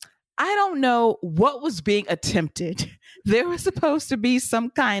I don't know what was being attempted. There was supposed to be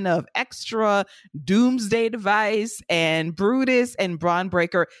some kind of extra doomsday device, and Brutus and Bron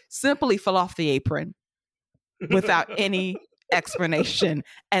Breakker simply fell off the apron without any explanation.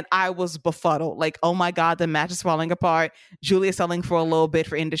 And I was befuddled. Like, oh my God, the match is falling apart. Julius selling for a little bit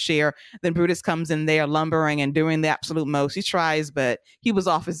for Indus Sher. Then Brutus comes in there lumbering and doing the absolute most. He tries, but he was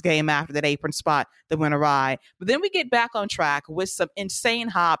off his game after that apron spot that went awry. But then we get back on track with some insane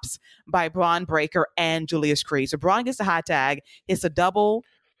hops by Bron Breakker and Julius Creed. So Bron gets a high tag. It's a double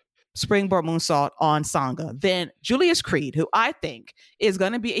springboard moonsault on Sangha. Then Julius Creed, who I think is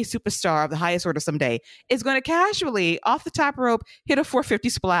going to be a superstar of the highest order someday, is going to casually, off the top rope, hit a 450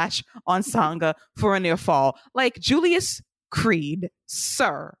 splash on Sangha for a near fall. Like, Julius Creed,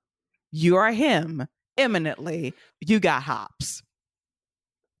 sir, you are him eminently. You got hops.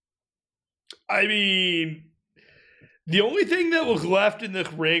 I mean, the only thing that was left in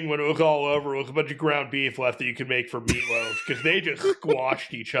this ring when it was all over was a bunch of ground beef left that you could make for Meatloaf, because they just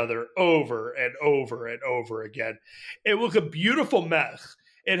squashed each other over and over and over again. It was a beautiful mess.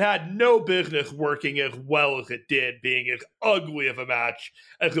 It had no business working as well as it did, being as ugly of a match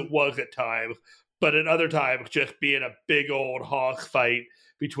as it was at times, but at other times just being a big old hoss fight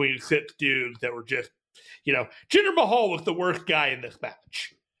between 6 dudes that were just, Jinder Mahal was the worst guy in this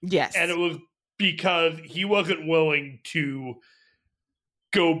match. Yes. And it was because he wasn't willing to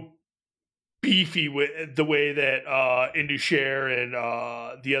go beefy with the way that Indus Sher and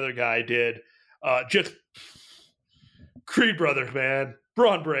the other guy did. Just Creed brothers, man.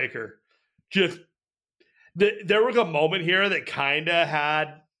 Bron Breakker. Just there was a moment here that kind of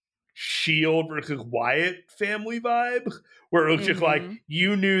had Shield versus Wyatt family vibes, where it was just like,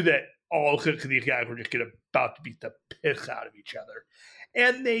 you knew that all six of these guys were just about to beat the piss out of each other.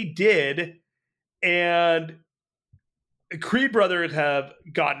 And they did. And Creed brothers have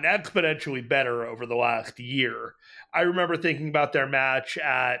gotten exponentially better over the last year. I remember thinking about their match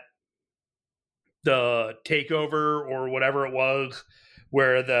at the Takeover or whatever it was,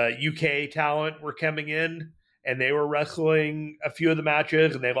 where the UK talent were coming in and they were wrestling a few of the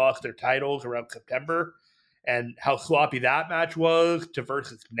matches and they lost their titles around September, and how sloppy that match was to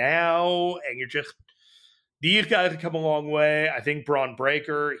versus now. And you're just, these guys have come a long way. I think Braun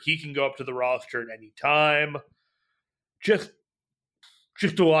Breaker, he can go up to the roster at any time. Just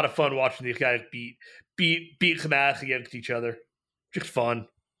a lot of fun watching these guys beat some ass against each other. Just fun.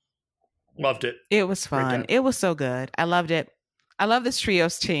 Loved it. It was fun. It was so good. I loved it. I love this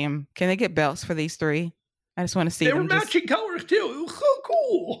trios team. Can they get belts for these three? I just want to see them. They were matching colors too. It was so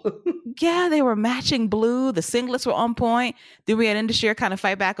cool. Yeah, they were matching blue. The singlets were on point. Then we had Indus kind of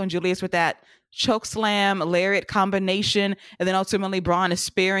fight back on Julius with that choke slam, lariat combination. And then ultimately Braun is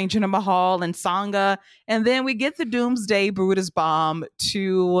sparing Jinder Mahal and Sangha. And then we get the Doomsday Brutus bomb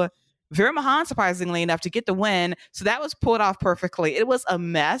to Veer Mahaan, surprisingly enough, to get the win. So that was pulled off perfectly. It was a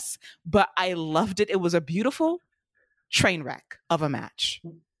mess, but I loved it. It was a beautiful train wreck of a match.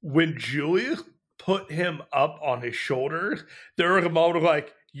 When Julius put him up on his shoulders, there was a moment of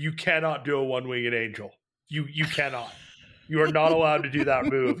like, you cannot do a one-winged angel. You cannot. You are not allowed to do that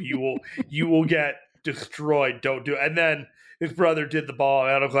move. You will get destroyed. Don't do it. And then his brother did the ball,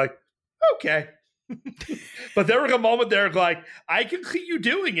 and I was like, okay. But there was a moment there like, I can see you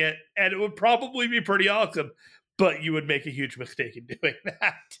doing it, and it would probably be pretty awesome, but you would make a huge mistake in doing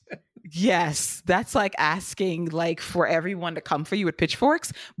that. Yes, that's like asking like for everyone to come for you with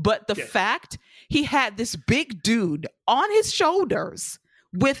pitchforks. But the fact he had this big dude on his shoulders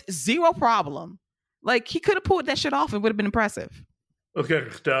with zero problem, like he could have pulled that shit off and would have been impressive. Okay,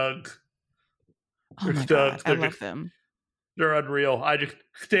 Doug. Oh my God, I love them. They're unreal. I just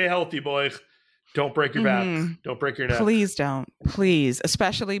stay healthy, boys. Don't break your backs. Don't break your neck. Please don't. Please.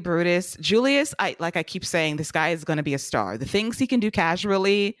 Especially Brutus. Julius, I keep saying, this guy is going to be a star. The things he can do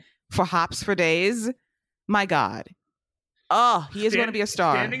casually for hops for days. My God. Oh, he is going to be a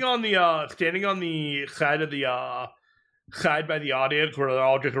star. Standing on the side of the side by the audience where they're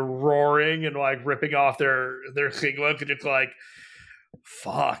all just roaring and like ripping off their singlets, and it's like,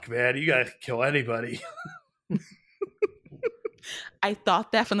 fuck, man, you guys can kill anybody. I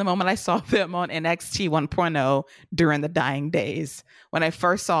thought that from the moment I saw them on NXT 1.0 during the dying days. When I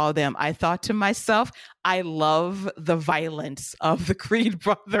first saw them, I thought to myself, I love the violence of the Creed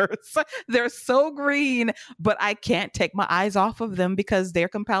brothers. They're so green, but I can't take my eyes off of them because they're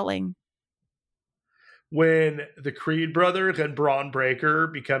compelling. When the Creed brothers and Braun Breaker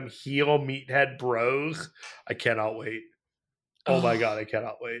become heel meathead bros, I cannot wait. Oh my God, I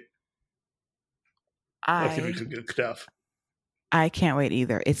cannot wait. That's going to be some good stuff. I can't wait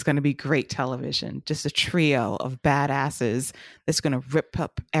either. It's going to be great television. Just a trio of badasses that's going to rip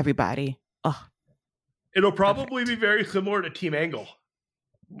up everybody. Oh, it'll probably be very similar to Team Angle.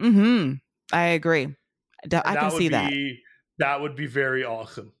 Mm-hmm. I agree. I can see that. That would be very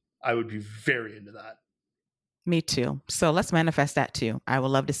awesome. I would be very into that. Me too. So let's manifest that too. I would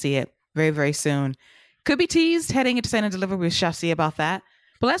love to see it very, very soon. Could be teased heading into Stand and Deliver. We shall see about that.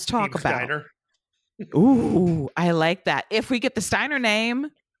 But let's talk about Steiner. Ooh, I like that. If we get the Steiner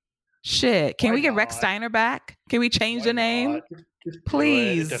name, shit. Can we get Rex Steiner back? Can we change the name? Just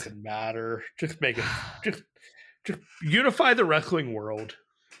please. It doesn't matter. Just make it. Just unify the wrestling world.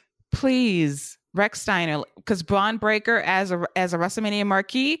 Please, Rex Steiner, because Braun Breaker as a WrestleMania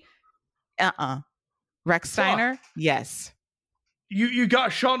marquee. Rex Steiner, yes. You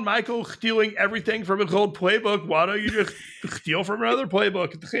got Shawn Michaels stealing everything from his old playbook. Why don't you just steal from another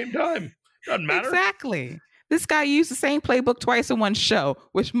playbook at the same time? Doesn't matter. Exactly. This guy used the same playbook twice in one show,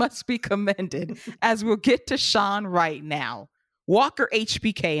 which must be commended, as we'll get to Shawn right now. Walker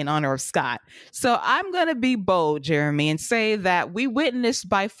HBK in honor of Scott. So I'm going to be bold, Jeremy, and say that we witnessed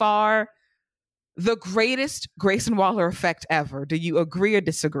by far the greatest Grayson Waller effect ever. Do you agree or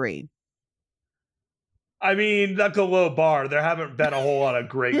disagree? I mean, that's a low bar. There haven't been a whole lot of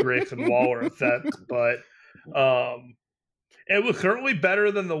great Grayson Waller effects, but it was certainly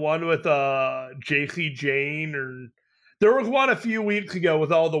better than the one with JC Jane, or there was one a few weeks ago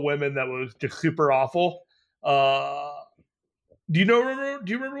with all the women that was just super awful. Do you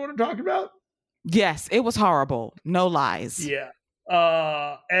remember what I'm talking about? Yes, it was horrible. No lies. Yeah.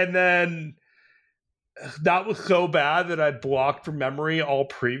 And then that was so bad that I blocked from memory all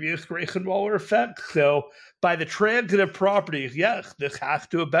previous Grayson Waller effects. So by the transitive properties, yes, this has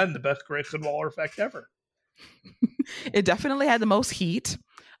to have been the best Grayson Waller effect ever. It definitely had the most heat.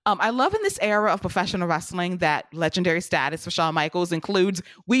 I love in this era of professional wrestling that legendary status for Shawn Michaels includes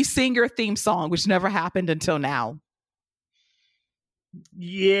 "We Sing Your Theme Song," which never happened until now.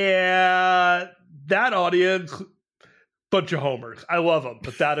 Yeah, that audience, bunch of homers. I love them,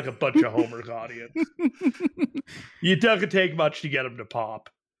 but that is a bunch of homers audience. It doesn't take much to get them to pop.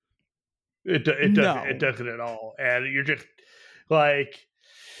 It doesn't at all. And you're just like,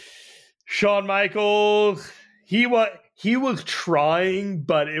 Shawn Michaels, he was trying,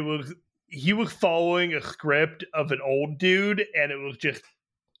 but he was following a script of an old dude, and it was just,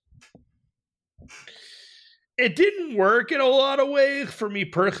 it didn't work in a lot of ways for me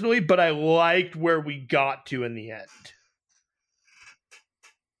personally, but I liked where we got to in the end.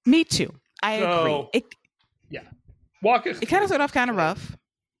 Me too. I agree. It kind of started off kind of rough.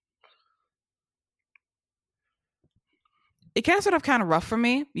 It kind of started off kind of rough for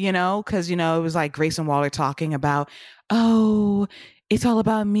me, because, it was like Grayson Waller talking about, oh, it's all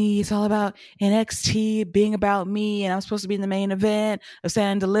about me. It's all about NXT being about me. And I'm supposed to be in the main event of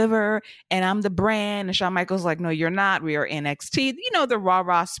Stand and Deliver. And I'm the brand. And Shawn Michaels like, no, you're not. We are NXT. The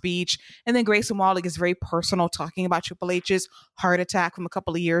rah-rah speech. And then Grayson Waller gets very personal talking about Triple H's heart attack from a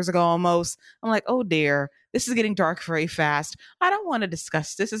couple of years ago almost. I'm like, oh dear. This is getting dark very fast. I don't want to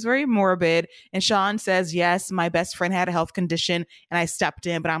discuss this. It's very morbid. And Shawn says, yes, my best friend had a health condition and I stepped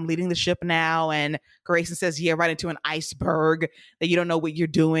in, but I'm leading the ship now. And Grayson says, yeah, right into an iceberg that you don't know what you're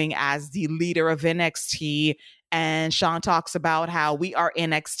doing as the leader of NXT. And Shawn talks about how we are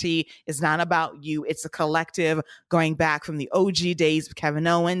NXT. It's not about you. It's a collective going back from the OG days of Kevin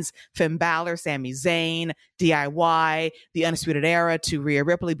Owens, Finn Balor, Sami Zayn, DIY, the Undisputed Era to Rhea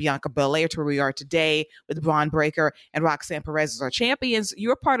Ripley, Bianca Belair to where we are today with Braun Breaker and Roxanne Perez as our champions.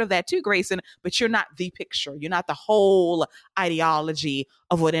 You're part of that too, Grayson, but you're not the picture. You're not the whole ideology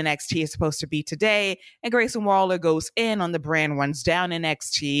of what NXT is supposed to be today. And Grayson Waller goes in on the brand, runs down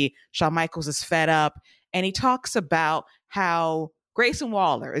NXT. Shawn Michaels is fed up. And he talks about how Grayson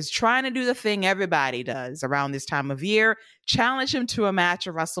Waller is trying to do the thing everybody does around this time of year, challenge him to a match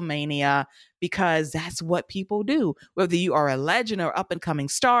at WrestleMania, because that's what people do. Whether you are a legend or up-and-coming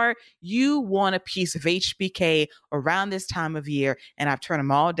star, you want a piece of HBK around this time of year. And I've turned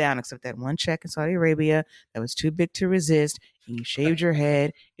them all down except that one check in Saudi Arabia that was too big to resist. And you shaved your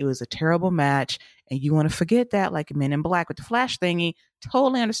head. It was a terrible match. And you want to forget that, like Men in Black with the Flash thingy.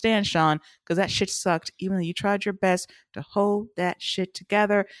 Totally understand, Shawn, because that shit sucked, even though you tried your best to hold that shit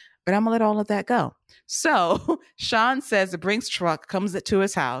together. But I'm going to let all of that go. So Shawn says the Brinks truck comes to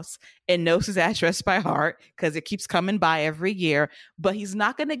his house and knows his address by heart because it keeps coming by every year. But he's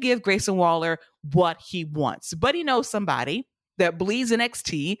not going to give Grayson Waller what he wants. But he knows somebody that bleeds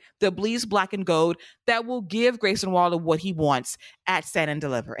NXT, that bleeds black and gold, that will give Grayson Waller what he wants at Stand and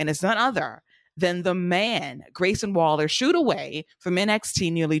Deliver. And it's none other than the man Grayson Waller shooed away from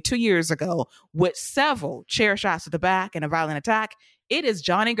NXT nearly 2 years ago with several chair shots to the back and a violent attack. It is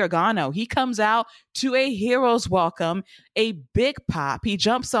Johnny Gargano. He comes out to a hero's welcome, a big pop. He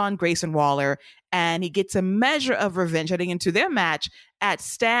jumps on Grayson Waller and he gets a measure of revenge heading into their match at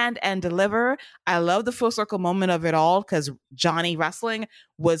Stand and Deliver. I love the full circle moment of it all because Johnny Wrestling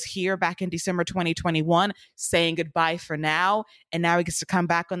was here back in December 2021 saying goodbye for now. And now he gets to come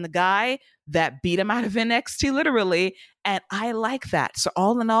back on the guy that beat him out of NXT literally. And I like that. So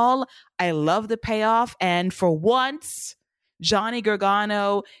all in all, I love the payoff. And for once, Johnny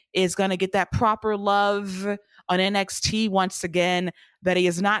Gargano is going to get that proper love on NXT once again that he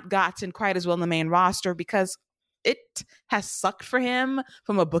has not gotten quite as well in the main roster because it has sucked for him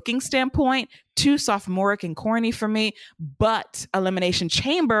from a booking standpoint, too sophomoric and corny for me. But Elimination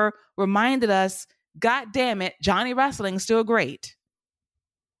Chamber reminded us, God damn it, Johnny Wrestling's still great.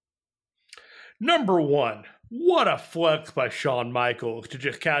 Number one, what a flex by Shawn Michaels to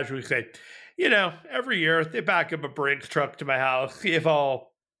just casually say, every year they back up a Brinks truck to my house. This will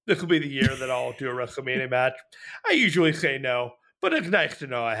be the year that I'll do a WrestleMania match. I usually say no, but it's nice to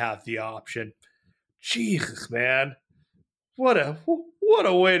know I have the option. Jesus, man. What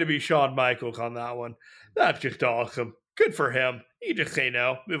a way to be Shawn Michaels on that one. That's just awesome. Good for him. He just say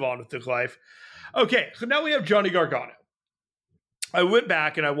no, move on with his life. Okay, so now we have Johnny Gargano. I went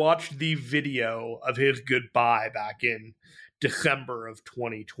back and I watched the video of his goodbye back in December of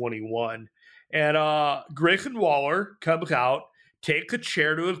 2021. And Grayson Waller comes out, takes a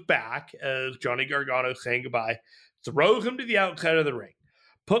chair to his back as Johnny Gargano is saying goodbye, throws him to the outside of the ring,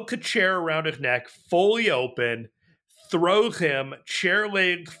 puts a chair around his neck, fully open, throws him chair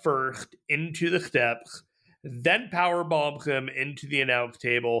leg first into the steps, then power bombs him into the announce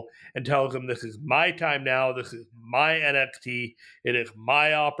table and tells him, this is my time now. This is my NXT. It is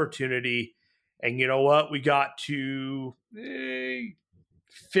my opportunity. And you know what? We got to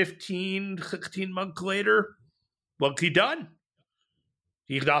 15, 16 months later, what's he done?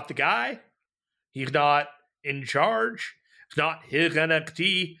 He's not the guy. He's not in charge. It's not his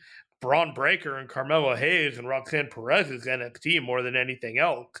NXT. Braun Breaker and Carmelo Hayes and Roxanne Perez's NXT more than anything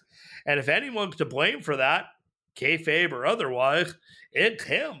else. And if anyone's to blame for that, kayfabe or otherwise, it's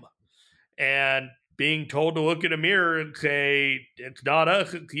him. And being told to look in a mirror and say, it's not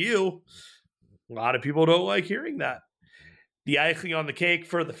us, it's you, a lot of people don't like hearing that. The icing on the cake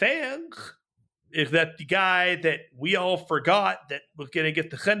for the fans is that the guy that we all forgot that was going to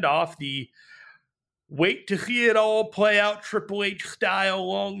get the send-off, the wait to see it all play out Triple H style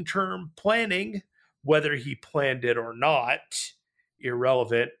long-term planning, whether he planned it or not,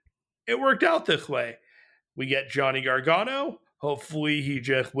 irrelevant. It worked out this way. We get Johnny Gargano. Hopefully he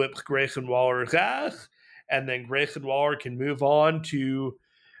just whips Grayson Waller's ass, and then Grayson Waller can move on to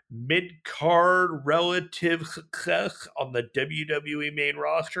mid-card relative success on the WWE main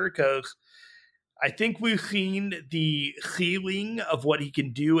roster, because I think we've seen the ceiling of what he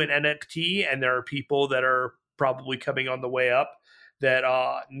can do in NXT, and there are people that are probably coming on the way up that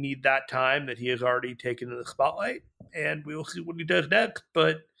need that time that he has already taken in the spotlight, and we will see what he does next.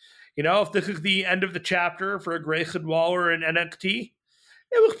 But, you know, if this is the end of the chapter for Grayson Waller in NXT,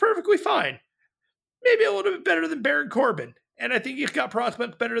 it looks perfectly fine. Maybe a little bit better than Baron Corbin, and I think he's got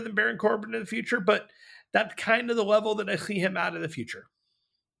prospects better than Baron Corbin in the future, but that's kind of the level that I see him at in the future.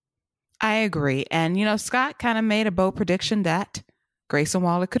 I agree. And, you know, Scott kind of made a bold prediction that Grayson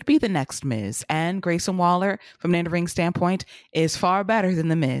Waller could be the next Miz. And Grayson Waller, from an in-ring standpoint, is far better than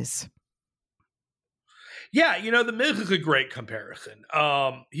The Miz. Yeah, you know, The Miz is a great comparison.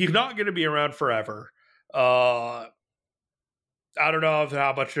 He's not going to be around forever. I don't know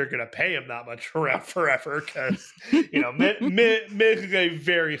how much they're going to pay him that much around forever because, you know, Miz is a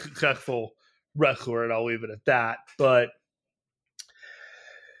very successful wrestler, and I'll leave it at that. But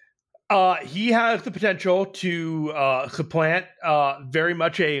he has the potential to supplant very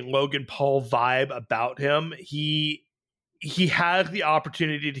much a Logan Paul vibe about him. He has the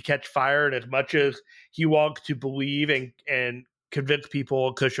opportunity to catch fire, and as much as he wants to believe and convince people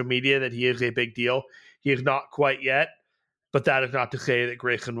on social media that he is a big deal, he is not quite yet. But that is not to say that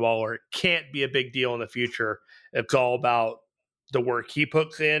Grayson Waller can't be a big deal in the future. It's all about the work he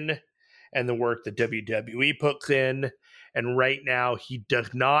puts in and the work that WWE puts in. And right now, he does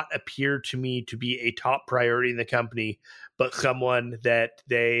not appear to me to be a top priority in the company, but someone that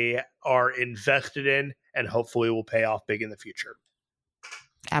they are invested in and hopefully will pay off big in the future.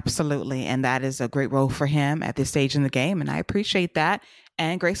 Absolutely. And that is a great role for him at this stage in the game. And I appreciate that.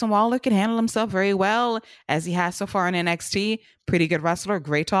 And Grayson Waller can handle himself very well, as he has so far in NXT. Pretty good wrestler,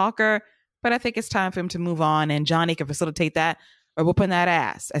 great talker. But I think it's time for him to move on. And Johnny can facilitate that, or whooping that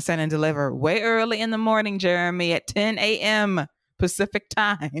ass at Send and Deliver way early in the morning, Jeremy, at 10 a.m. Pacific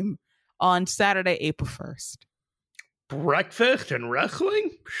time on Saturday, April 1st. Breakfast and wrestling?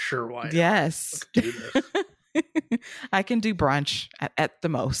 Sure, why not? Yes. Let's do this. I can do brunch at the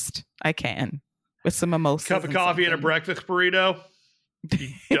most. I can. With some mimosas. Cup of coffee and a breakfast burrito.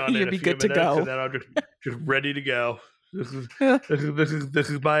 Be done You'll in a be few good to minutes, go. and then I'm just ready to go. This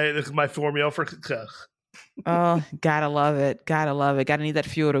is my formula for success. Oh, gotta love it. Gotta love it. Gotta need that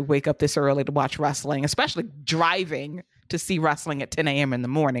fuel to wake up this early to watch wrestling, especially driving to see wrestling at 10 a.m. in the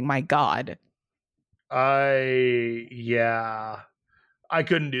morning. My God. I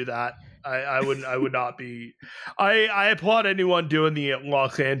couldn't do that. I would not be. I applaud anyone doing the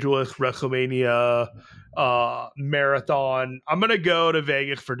Los Angeles WrestleMania marathon. I'm gonna go to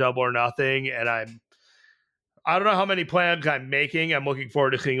Vegas for Double or Nothing, and I don't know how many plans I'm making. I'm looking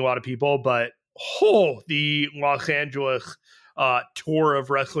forward to seeing a lot of people, but the Los Angeles tour of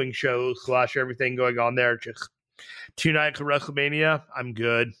wrestling shows / everything going on there, just 2 nights of WrestleMania, I'm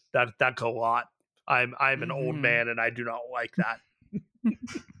good. That's a lot. I'm an old man, and I do not like that.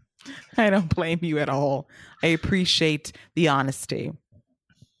 I don't blame you at all. I appreciate the honesty.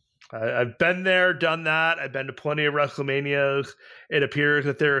 I've been there, done that. I've been to plenty of WrestleManias. It appears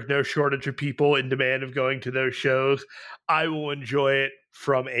that there is no shortage of people in demand of going to those shows. I will enjoy it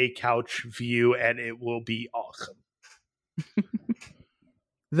from a couch view, and it will be awesome.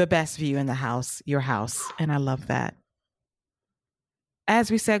 The best view in the house, your house. And I love that. As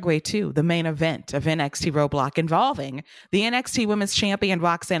we segue to the main event of NXT Roadblock, involving the NXT Women's Champion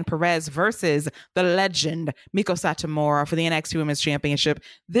Roxanne Perez versus the legend Miko Satomura for the NXT Women's Championship.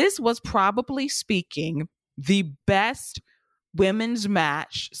 This was, probably speaking, the best women's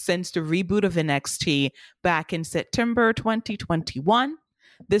match since the reboot of NXT back in September 2021.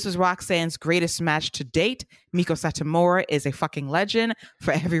 This was Roxanne's greatest match to date. Miko Satomura is a fucking legend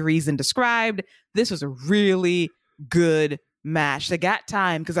for every reason described. This was a really good match that got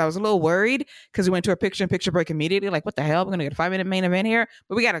time because I was a little worried because we went to a picture-in-picture break immediately. Like, what the hell? We're going to get a 5-minute main event here.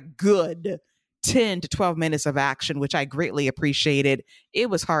 But we got a good 10 to 12 minutes of action, which I greatly appreciated. It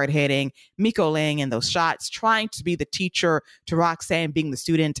was hard hitting. Miko laying in those shots, trying to be the teacher to Roxanne, being the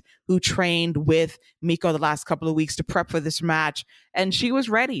student who trained with Miko the last couple of weeks to prep for this match. And she was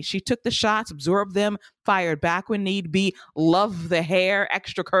ready. She took the shots, absorbed them, fired back when need be, loved the hair,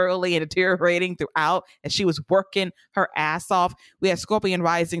 extra curly and deteriorating throughout as she was working her ass off. We had Scorpion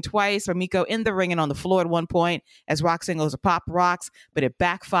Rising twice for Miko in the ring and on the floor at one point as Roxanne goes to pop rocks, but it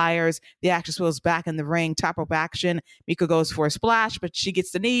backfires. The actress was back in the ring, top rope action. Miko goes for a splash, but she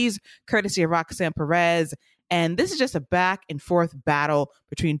gets the knees, courtesy of Roxanne Perez. And this is just a back and forth battle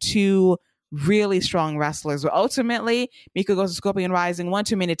between two really strong wrestlers. But ultimately, Miko goes to Scorpion Rising one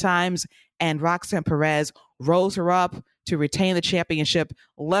too many times, and Roxanne Perez rolls her up to retain the championship,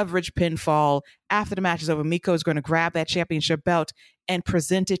 leverage pinfall. After the match is over, Miko is going to grab that championship belt and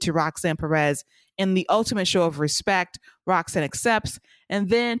present it to Roxanne Perez. In the ultimate show of respect, Roxanne accepts. And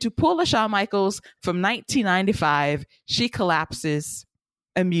then to pull a Shawn Michaels from 1995, she collapses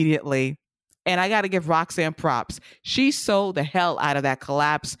immediately. And I got to give Roxanne props. She sold the hell out of that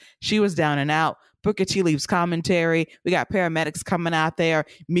collapse. She was down and out. Booker T leaves commentary. We got paramedics coming out there.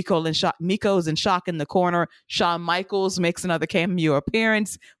 Miko's in shock in the corner. Shawn Michaels makes another cameo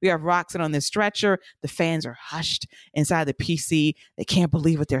appearance. We have Roxanne on this stretcher. The fans are hushed inside the PC. They can't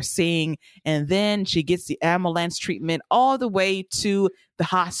believe what they're seeing. And then she gets the ambulance treatment all the way to the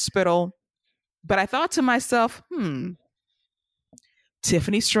hospital. But I thought to myself,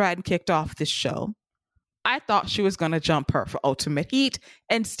 Tiffany Stratton kicked off this show. I thought she was going to jump her for Ultimate Heat.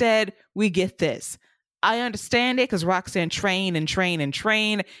 Instead, we get this. I understand it because Roxanne trained, and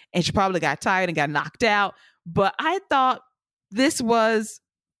she probably got tired and got knocked out. But I thought this was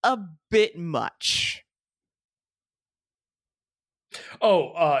a bit much.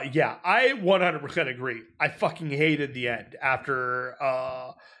 Yeah, I 100% agree. I fucking hated the end after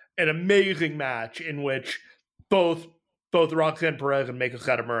an amazing match in which both Roxanne Perez and Meiko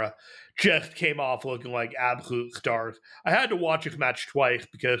Satomura just came off looking like absolute stars. I had to watch this match twice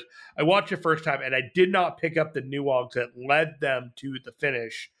because I watched it first time and I did not pick up the nuance that led them to the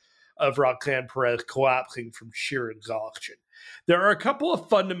finish of Roxanne Perez collapsing from sheer exhaustion. There are a couple of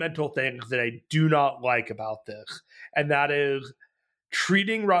fundamental things that I do not like about this, and that is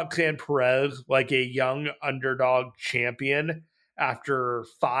treating Roxanne Perez like a young underdog champion after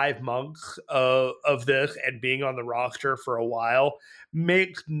 5 months of this and being on the roster for a while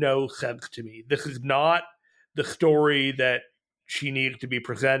makes no sense to me. This is not the story that she needs to be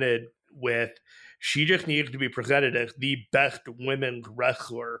presented with. She just needs to be presented as the best women's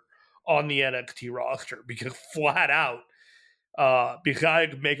wrestler on the NXT roster because flat out,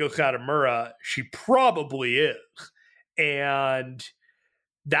 besides Meiko Satomura, she probably is. And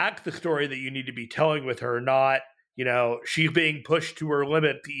that's the story that you need to be telling with her, not, she's being pushed to her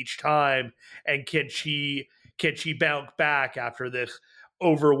limit each time, and can she bounce back after this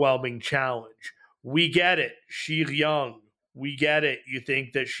overwhelming challenge? We get it. She's young. We get it. You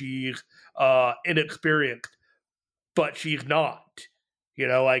think that she's inexperienced, but she's not.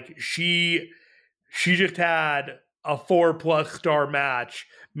 She just had a 4+ star match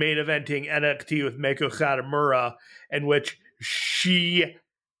main eventing NXT with Meiko Satomura, in which she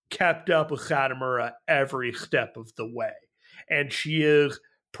kept up with Satomura every step of the way. And she is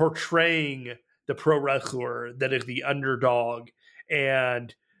portraying the pro wrestler that is the underdog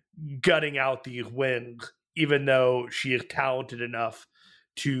and gutting out these wins, even though she is talented enough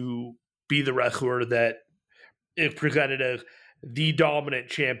to be the wrestler that is presented as the dominant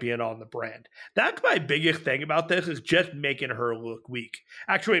champion on the brand. That's my biggest thing about this, is just making her look weak.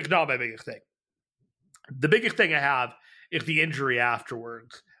 Actually, it's not my biggest thing. The biggest thing I have is the injury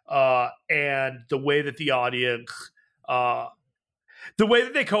afterwards. And the way that the audience, the way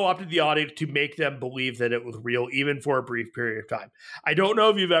that they co-opted the audience to make them believe that it was real, even for a brief period of time. I don't know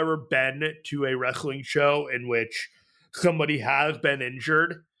if you've ever been to a wrestling show in which somebody has been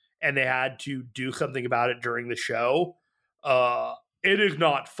injured and they had to do something about it during the show. It is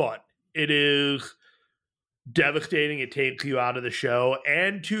not fun. It is devastating. It takes you out of the show,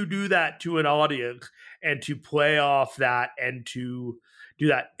 and to do that to an audience and to play off that and to do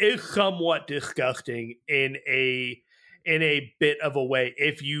that is somewhat disgusting in a bit of a way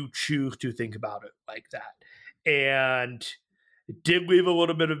if you choose to think about it like that. And it did leave a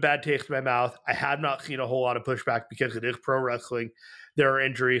little bit of bad taste in my mouth. I have not seen a whole lot of pushback because it is pro wrestling. There are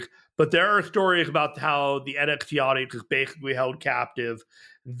injuries, but there are stories about how the NXT audience is basically held captive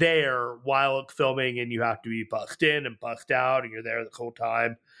there while it's filming, and you have to be bussed in and bussed out, and you're there the whole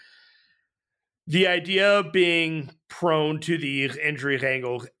time. the idea of being prone to these injury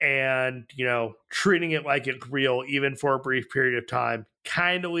angles and, treating it like it's real, even for a brief period of time,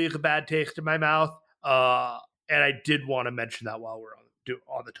 kind of leaves a bad taste in my mouth. And I did want to mention that while we're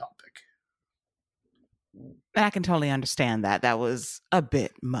on the topic. I can totally understand that. That was a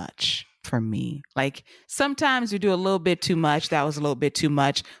bit much for me. Like, sometimes you do a little bit too much. That was a little bit too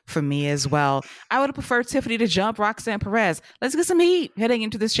much for me as well. I would have preferred Tiffany to jump Roxanne Perez. Let's get some heat heading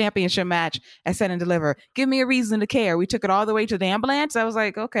into this championship match at Set and Deliver. Give me a reason to care. We took it all the way to the ambulance. I was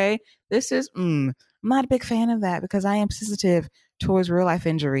like, okay, this is, I'm not a big fan of that because I am sensitive towards real life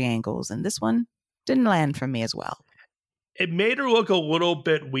injury angles. And this one didn't land for me as well. It made her look a little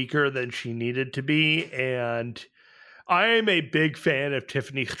bit weaker than she needed to be, and I am a big fan of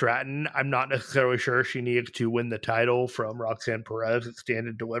Tiffany Stratton. I'm not necessarily sure she needs to win the title from Roxanne Perez at Stand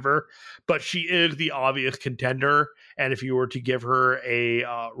and Deliver, but she is the obvious contender, and if you were to give her a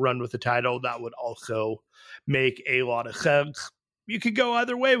run with the title, that would also make a lot of sense. You could go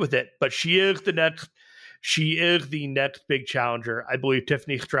either way with it, but she is the next big challenger. I believe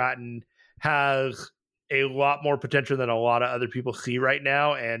Tiffany Stratton has a lot more potential than a lot of other people see right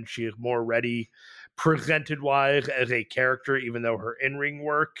now, and she is more ready presented wise as a character, even though her in-ring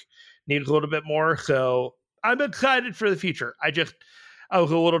work needs a little bit more. So I'm excited for the future. I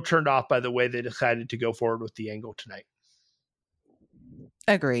was a little turned off by the way they decided to go forward with the angle tonight.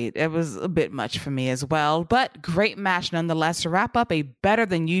 Agreed. It was a bit much for me as well, but great match nonetheless. To wrap up a better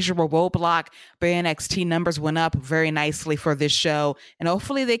than usual roadblock, the NXT numbers went up very nicely for this show, and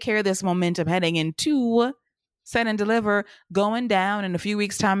hopefully they carry this momentum heading into Set and Deliver, going down in a few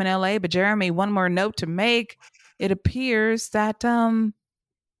weeks' time in LA. But Jeremy, one more note to make. It appears that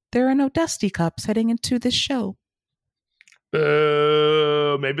there are no Dusty Cups heading into this show.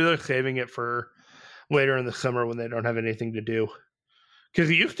 Maybe they're saving it for later in the summer when they don't have anything to do. Because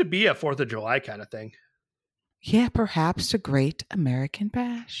it used to be a 4th of July kind of thing. Yeah, perhaps a Great American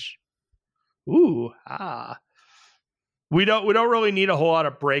Bash. Ooh, We don't really need a whole lot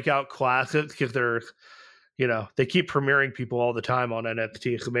of breakout classics because they're, they keep premiering people all the time on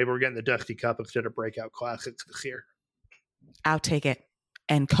NXT. So maybe we're getting the Dusty Cup instead of breakout classics this year. I'll take it.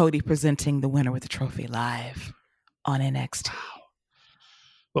 And Cody presenting the winner with the trophy live on NXT. Wow.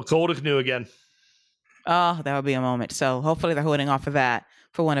 Well, old is new again. Oh, that would be a moment. So hopefully they're holding off for that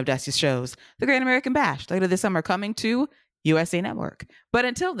for one of Dusty's shows, The Great American Bash, later this summer, coming to USA Network. But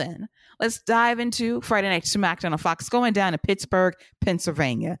until then, let's dive into Friday Night SmackDown on Fox, going down to Pittsburgh,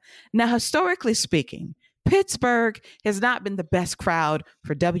 Pennsylvania. Now, historically speaking, Pittsburgh has not been the best crowd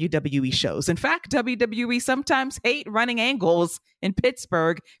for WWE shows. In fact, WWE sometimes hate running angles in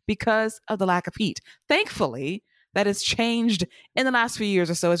Pittsburgh because of the lack of heat. Thankfully, that has changed in the last few years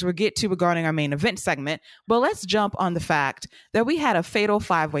or so as we get to regarding our main event segment. But let's jump on the fact that we had a fatal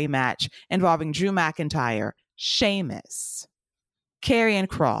 5-way match involving Drew McIntyre, Sheamus, Karrion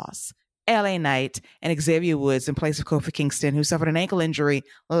Kross, LA Knight, and Xavier Woods in place of Kofi Kingston, who suffered an ankle injury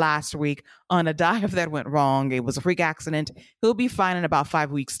last week on a dive that went wrong. It was a freak accident. He'll be fine in about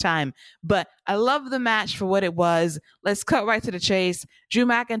 5 weeks' time. But I love the match for what it was. Let's cut right to the chase. Drew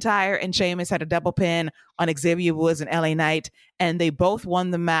McIntyre and Sheamus had a double pin on Xavier Woods and LA Knight, and they both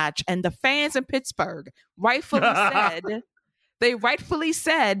won the match. And the fans in Pittsburgh rightfully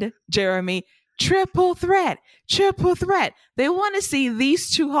said, Jeremy, triple threat. They want to see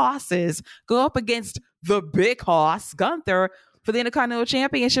these two horses go up against the big horse, Gunther, for the Intercontinental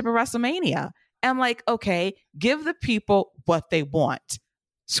Championship at WrestleMania. I'm like, okay, give the people what they want.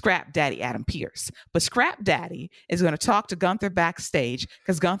 Scrap Daddy Adam Pearce. But Scrap Daddy is going to talk to Gunther backstage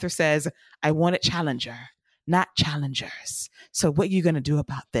because Gunther says, I want a challenger, not challengers. So what are you going to do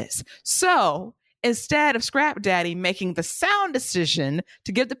about this? So instead of Scrap Daddy making the sound decision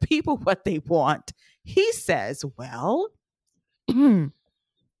to give the people what they want, he says, well,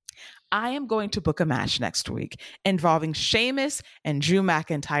 I am going to book a match next week involving Sheamus and Drew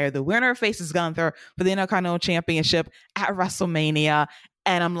McIntyre. The winner faces Gunther for the Intercontinental Championship at WrestleMania.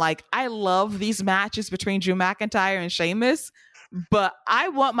 And I'm like, I love these matches between Drew McIntyre and Sheamus, but I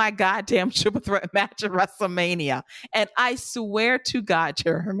want my goddamn triple threat match at WrestleMania. And I swear to God,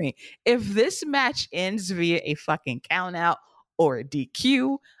 Jeremy, if this match ends via a fucking count out or a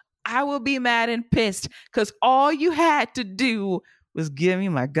DQ, I will be mad and pissed because all you had to do was give me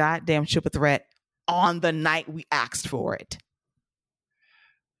my goddamn triple threat on the night we asked for it.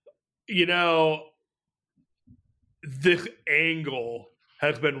 This angle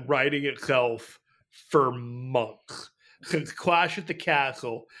has been writing itself for months. Since Clash at the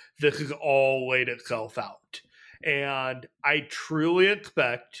Castle, this has all laid itself out. And I truly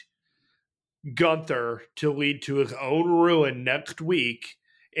expect Gunther to lead to his own ruin next week,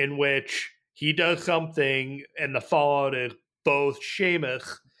 in which he does something, and the fallout is both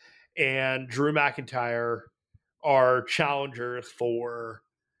Sheamus and Drew McIntyre are challengers for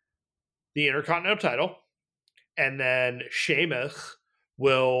the Intercontinental title. And then Sheamus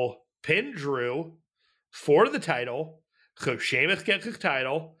will pin Drew for the title. So Sheamus gets his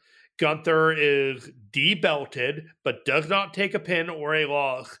title. Gunther is debelted, but does not take a pin or a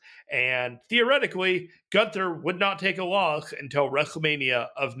loss. And theoretically, Gunther would not take a loss until WrestleMania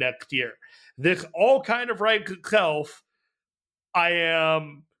of next year. This all kind of writes itself. I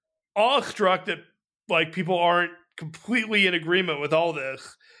am awestruck that people aren't completely in agreement with all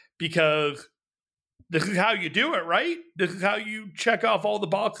this, because this is how you do it, right? This is how you check off all the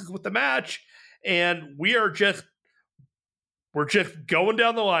boxes with the match, and we're just going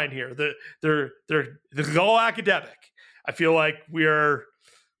down the line here. This is all academic. I feel like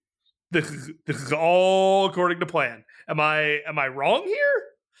this is all according to plan. Am I wrong here?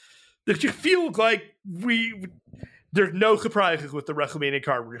 Does you feel like there's no surprises with the WrestleMania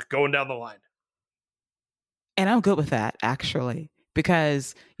card? We're just going down the line. And I'm good with that, actually,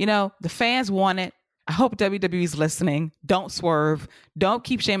 because, the fans want it. I hope WWE's listening. Don't swerve. Don't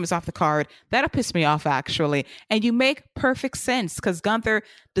keep Sheamus off the card. That'll piss me off, actually. And you make perfect sense, because Gunther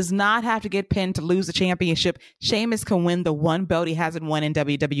does not have to get pinned to lose the championship. Sheamus can win the one belt he hasn't won in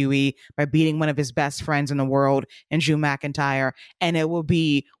WWE by beating one of his best friends in the world, in Drew McIntyre. And it will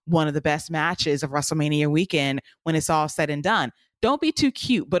be one of the best matches of WrestleMania weekend when it's all said and done. Don't be too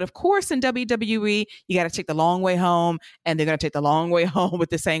cute. But of course, in WWE, you got to take the long way home, and they're going to take the long way home with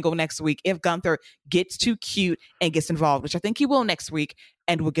this angle next week if Gunther gets too cute and gets involved, which I think he will next week,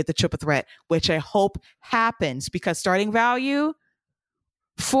 and we'll get the triple threat, which I hope happens, because starting value,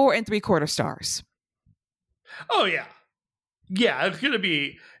 4 3/4 stars. Oh yeah. Yeah, it's gonna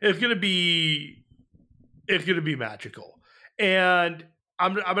be magical. And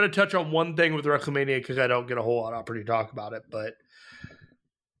I'm gonna touch on one thing with WrestleMania, because I don't get a whole lot of opportunity to talk about it, but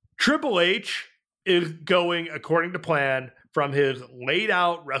Triple H is going according to plan from his laid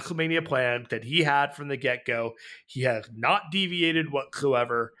out WrestleMania plan that he had from the get-go. He has not deviated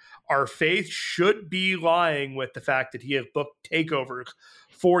whatsoever. Our faith should be lying with the fact that he has booked takeovers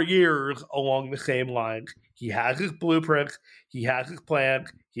for years along the same lines. He has his blueprints. He has his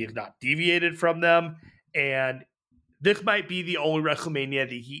plans. He has not deviated from them. And this might be the only WrestleMania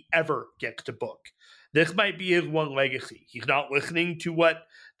that he ever gets to book. This might be his one legacy. He's not listening to what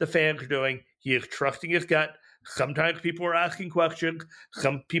the fans are doing. He is trusting his gut. Sometimes people are asking questions.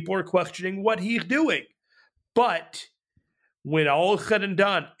 Some people are questioning what he's doing. But when all is said and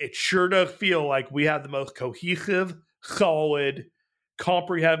done, it sure does feel like we have the most cohesive, solid,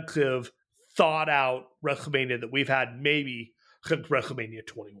 comprehensive, thought out WrestleMania that we've had maybe since WrestleMania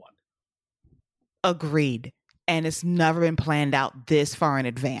 21. Agreed. And it's never been planned out this far in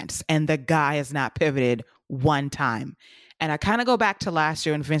advance. And the guy has not pivoted one time. And I kind of go back to last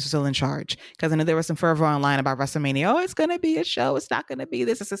year when Vince was still in charge, because I know there was some fervor online about WrestleMania. Oh, it's going to be a show. It's not going to be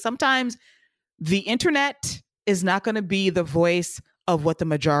this. I said, sometimes the internet is not going to be the voice of what the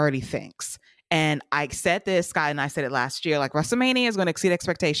majority thinks. And I said this, Scott, and I said it last year, like, WrestleMania is going to exceed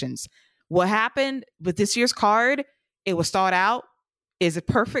expectations. What happened with this year's card, it was thought out. Is it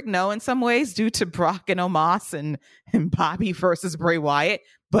perfect? No, in some ways, due to Brock and Omos and Bobby versus Bray Wyatt.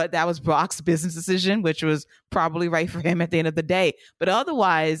 But that was Brock's business decision, which was probably right for him at the end of the day. But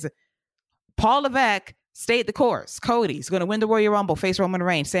otherwise, Paul Levesque stayed the course. Cody's going to win the Royal Rumble, face Roman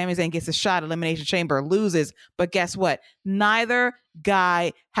Reigns. Sami Zayn gets a shot, Elimination Chamber, loses. But guess what? Neither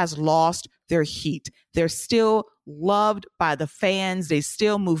guy has lost their heat. They're still loved by the fans. They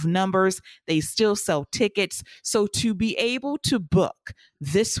still move numbers. They still sell tickets. So to be able to book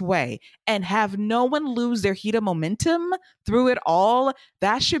this way and have no one lose their heat of momentum through it all,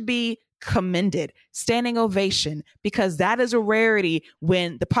 that should be commended. Standing ovation, because that is a rarity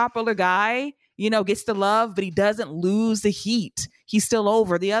when the popular guy, gets the love, but he doesn't lose the heat. He's still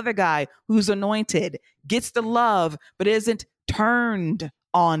over. The other guy who's anointed gets the love, but isn't turned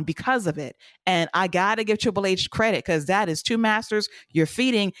on because of it. And I got to give Triple H credit, because that is two masters you're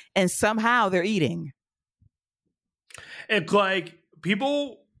feeding, and somehow they're eating. It's like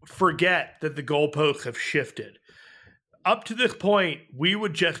people forget that the goalposts have shifted. Up to this point, we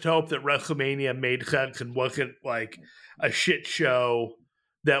would just hope that WrestleMania made sense and wasn't like a shit show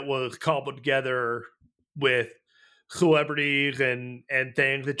that was cobbled together with celebrities and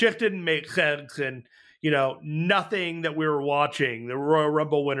things that just didn't make sense. And, nothing that we were watching, the Royal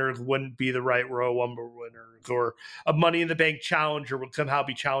Rumble winners wouldn't be the right Royal Rumble winners, or a Money in the Bank challenger would somehow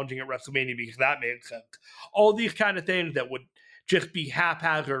be challenging at WrestleMania because that made sense. All these kind of things that would just be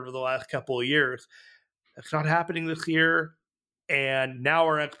haphazard over the last couple of years. That's not happening this year. And now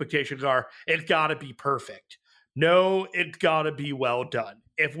our expectations are it's got to be perfect. No, it's got to be well done.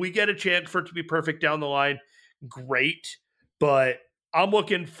 If we get a chance for it to be perfect down the line, great. But I'm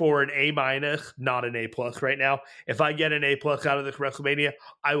looking for an A-, not an A+ right now. If I get an A+ out of this WrestleMania,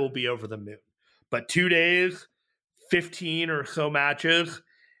 I will be over the moon. But 2 days, 15 or so matches,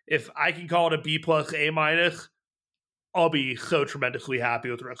 if I can call it a B+, A-, I'll be so tremendously happy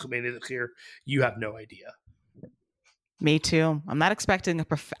with WrestleMania this year. You have no idea. Me too. I'm not expecting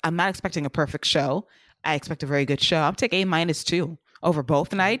a perfect show. I expect a very good show. I'll take A- too over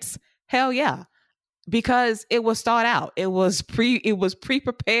both nights. Hell yeah. Because it was thought out. It was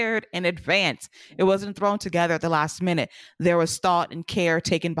pre-prepared in advance. It wasn't thrown together at the last minute. There was thought and care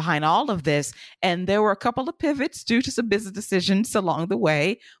taken behind all of this. And there were a couple of pivots due to some business decisions along the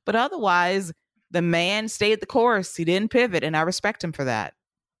way. But otherwise, the man stayed the course. He didn't pivot. And I respect him for that.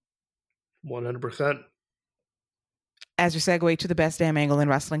 100%. As we segue to the best damn angle in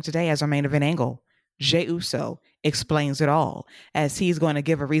wrestling today as our main event angle, Jey Uso explains it all as he's going to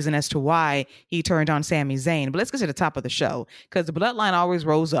give a reason as to why he turned on Sami Zayn. But let's get to the top of the show because the bloodline always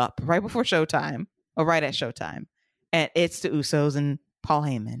rolls up right before showtime or right at showtime. And it's the Usos and Paul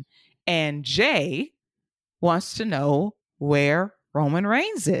Heyman. And Jey wants to know where Roman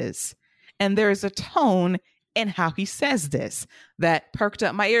Reigns is. And there's a tone in how he says this that perked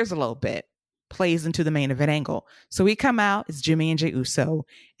up my ears a little bit. Plays into the main event angle. So we come out, it's Jimmy and Jey Uso,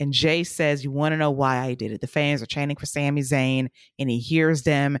 and Jey says, you want to know why I did it. The fans are chanting for Sami Zayn, and he hears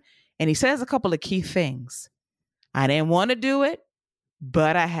them, and he says a couple of key things. I didn't want to do it,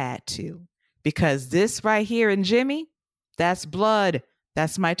 but I had to. Because this right here in Jimmy, that's blood.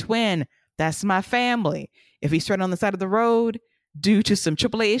 That's my twin. That's my family. If he's straight on the side of the road due to some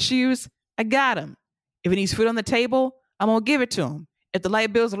AAA issues, I got him. If he needs food on the table, I'm going to give it to him. If the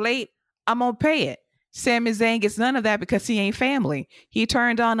light bills are late, I'm going to pay it. Sami Zayn gets none of that because he ain't family. He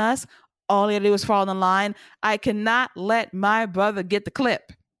turned on us. All he had to do was fall in line. I cannot let my brother get the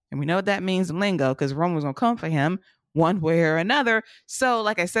clip. And we know what that means in lingo because Roman was going to come for him one way or another. So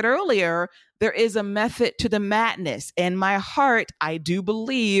like I said earlier, there is a method to the madness. In my heart, I do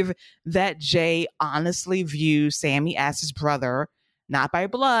believe that Jey honestly views Sami as his brother, not by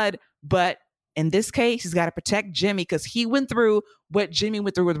blood, but in this case, he's got to protect Jimmy because he went through what Jimmy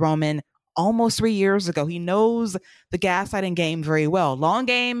went through with Roman almost 3 years ago. He knows the gaslighting game very well. Long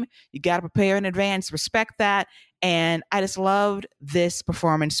game, you got to prepare in advance, respect that. And I just loved this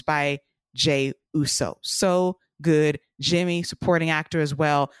performance by Jey Uso. So good. Jimmy, supporting actor as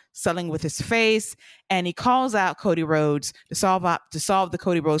well, selling with his face. And he calls out Cody Rhodes to solve the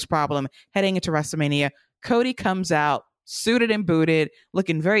Cody Rhodes problem heading into WrestleMania. Cody comes out suited and booted,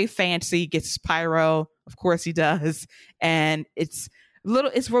 looking very fancy, gets his pyro. Of course he does. And it's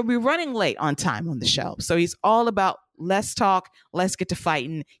where we're running late on time on the show. So he's all about let's talk, let's get to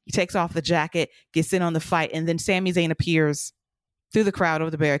fighting. He takes off the jacket, gets in on the fight, and then Sami Zayn appears through the crowd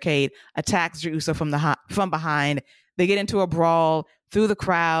over the barricade, attacks Jey Uso from behind. They get into a brawl through the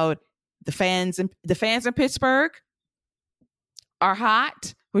crowd. The fans in Pittsburgh are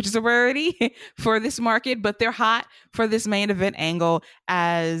hot, which is a rarity for this market, but they're hot for this main event angle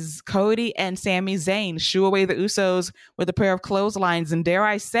as Cody and Sami Zayn shoo away the Usos with a pair of clotheslines. And dare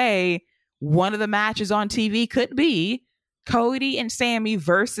I say, one of the matches on TV could be Cody and Sami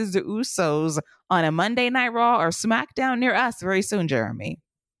versus the Usos on a Monday Night Raw or SmackDown near us very soon, Jeremy.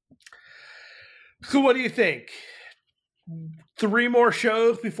 So what do you think? 3 more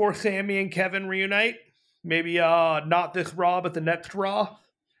shows before Sami and Kevin reunite? Maybe not this Raw, but the next Raw?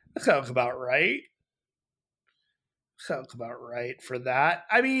 That sounds about right. Sounds about right for that.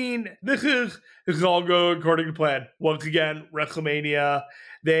 I mean, this is all going according to plan. Once again, WrestleMania,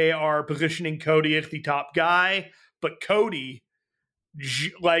 they are positioning Cody as the top guy, but Cody,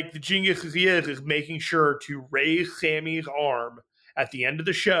 like the genius as he is making sure to raise Sami's arm at the end of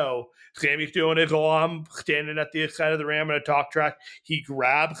the show. Sami's doing his I'm standing at the side of the ramp in a talk track. He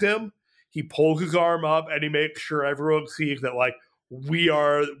grabs him, he pulls his arm up, and he makes sure everyone sees that, like, we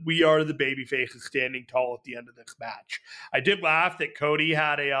are the baby faces standing tall at the end of this match. I did laugh that Cody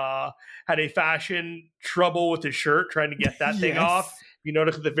had a fashion trouble with his shirt trying to get that thing off. You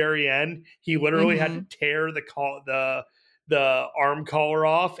notice at the very end, he literally had to tear the arm collar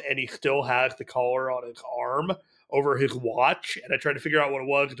off, and he still has the collar on his arm over his watch. And I tried to figure out what it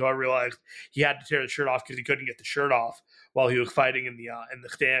was until I realized he had to tear the shirt off because he couldn't get the shirt off while he was fighting in the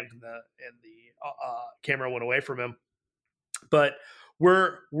stand, and the camera went away from him. But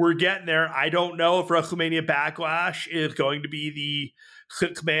we're getting there. I don't know if WrestleMania Backlash is going to be the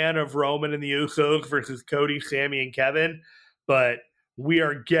 6-man of Roman and the Usos versus Cody, Sami, and Kevin, but we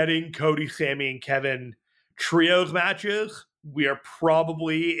are getting Cody, Sami, and Kevin trios matches we are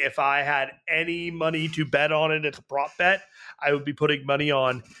probably, if I had any money to bet on it as a prop bet, I would be putting money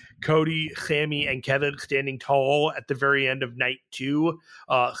on Cody, Sami, and Kevin standing tall at the very end of night 2,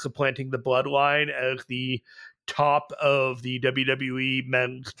 supplanting the Bloodline as the top of the WWE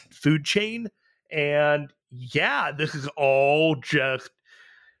men's food chain. And yeah, this is all just,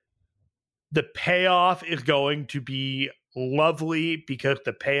 the payoff is going to be lovely because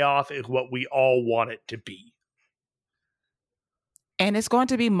the payoff is what we all want it to be. And it's going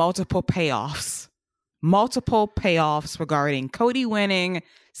to be multiple payoffs regarding Cody winning,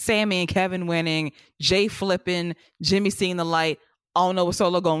 Sami and Kevin winning, Jay flipping, Jimmy seeing the light. I don't know what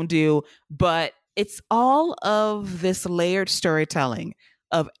Solo gonna do, but it's all of this layered storytelling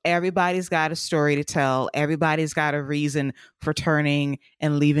of everybody's got a story to tell. Everybody's got a reason for turning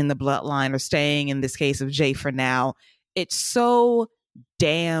and leaving the bloodline or staying, in this case of Jay for now. It's so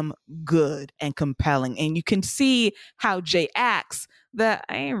damn good and compelling. And you can see how Jay acts that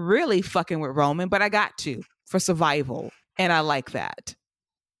I ain't really fucking with Roman, but I got to for survival. And I like that.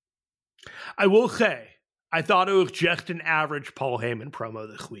 I will say, I thought it was just an average Paul Heyman promo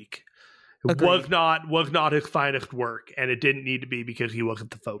this week. It Agreed. was not his finest work, and it didn't need to be because he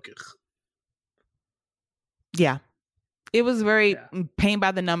wasn't the focus. Yeah. It was very pain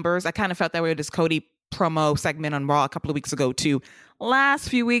by the numbers. I kind of felt that way with this Cody promo segment on Raw a couple of weeks ago too. Last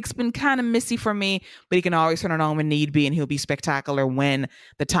few weeks been kind of missy for me, but he can always turn it on when need be, and he'll be spectacular when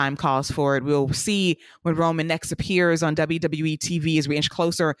the time calls for it. We'll see when Roman next appears on WWE TV as we inch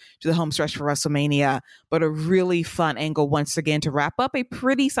closer to the home stretch for WrestleMania. But a really fun angle once again to wrap up a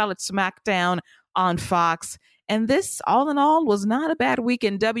pretty solid SmackDown on Fox. And this, all in all, was not a bad week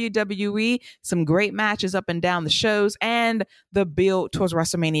in WWE. Some great matches up and down the shows, and the build towards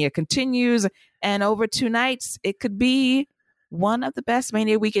WrestleMania continues. And over 2 nights, it could be one of the best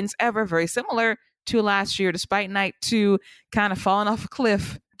Mania weekends ever, very similar to last year, despite night 2 kind of falling off a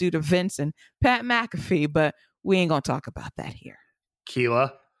cliff due to Vince and Pat McAfee. But we ain't going to talk about that here.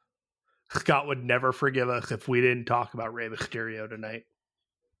 Keela, Scott would never forgive us if we didn't talk about Rey Mysterio tonight.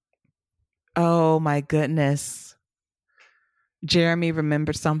 Oh my goodness. Jeremy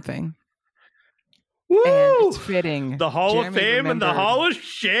remembered something. Woo! And it's fitting. The Hall Jeremy of Fame and the Hall of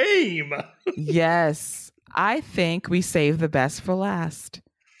Shame. Yes. I think we saved the best for last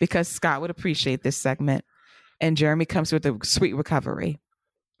because Scott would appreciate this segment. And Jeremy comes with a sweet recovery.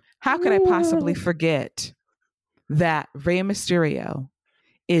 How could I possibly forget that Rey Mysterio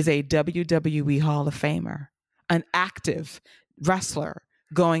is a WWE Hall of Famer, an active wrestler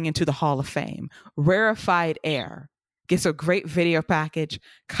going into the Hall of Fame, rarefied air, gets a great video package,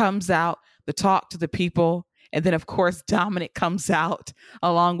 comes out to talk to the people. And then, of course, Dominic comes out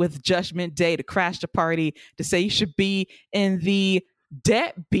along with Judgment Day to crash the party to say you should be in the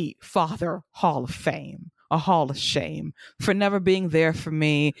Deadbeat Father Hall of Fame, a Hall of Shame, for never being there for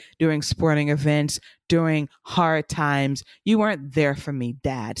me during sporting events, during hard times. You weren't there for me,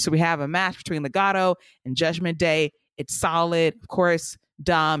 Dad. So we have a match between Legado and Judgment Day. It's solid. Of course,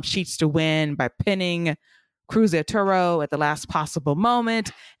 Dom cheats to win by pinning Cruz del Toro at the last possible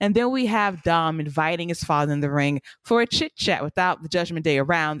moment. And then we have Dom inviting his father in the ring for a chit chat without the Judgment Day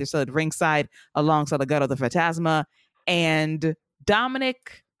around. They're still at ringside alongside Legado the Fantasma. And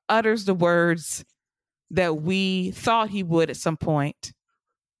Dominic utters the words that we thought he would at some point.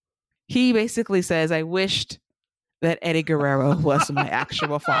 He basically says, I wished that Eddie Guerrero was my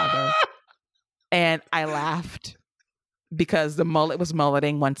actual father. And I laughed because the mullet was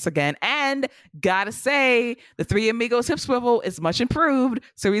mulleting once again. And gotta say, the Three Amigos hip swivel is much improved,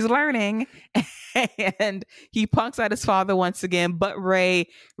 so he's learning. And he punks out his father once again, but Rey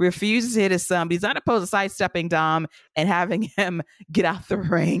refuses to hit his son. But he's not opposed to sidestepping Dom and having him get out the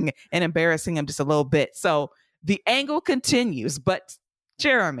ring and embarrassing him just a little bit. So the angle continues. But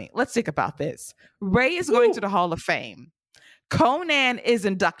Jeremy, let's think about this. Rey is going to the Hall of Fame. Conan is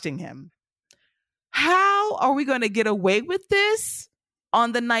inducting him. How are we going to get away with this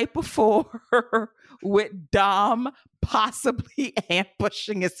on the night before with Dom possibly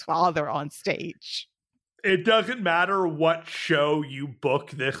ambushing his father on stage? It doesn't matter what show you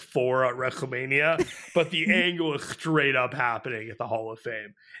book this for at WrestleMania, but the angle is straight up happening at the Hall of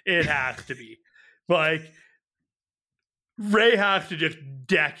Fame. It has to be. Like, Rey has to just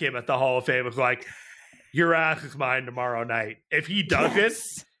deck him at the Hall of Fame. It's like, your ass is mine tomorrow night. If he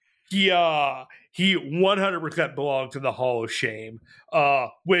doesn't, he 100% belongs in the Hall of Shame,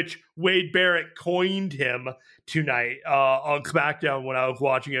 which Wade Barrett coined him tonight on SmackDown when I was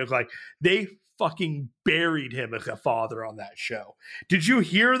watching it. It was like, they fucking buried him as a father on that show. Did you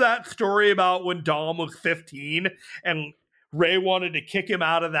hear that story about when Dom was 15 and Ray wanted to kick him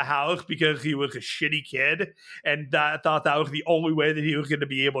out of the house because he was a shitty kid, and thought that was the only way that he was going to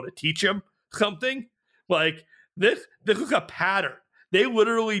be able to teach him something. Like, this is a pattern. They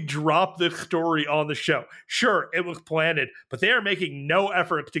literally dropped this story on the show. Sure, it was planted, but they are making no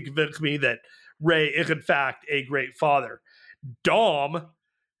effort to convince me that Ray is, in fact, a great father. Dom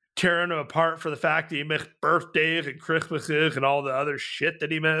tearing him apart for the fact that he missed birthdays and Christmases and all the other shit that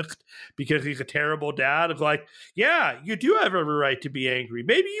he missed because he's a terrible dad. It's like, yeah, you do have every right to be angry.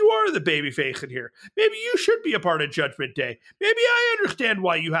 Maybe you are the baby face in here. Maybe you should be a part of Judgment Day. Maybe I understand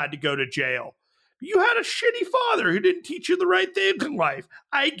why you had to go to jail. You had a shitty father who didn't teach you the right things in life.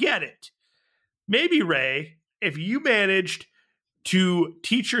 I get it. Maybe, Ray, if you managed to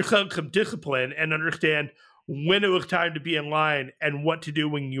teach your son some discipline and understand when it was time to be in line and what to do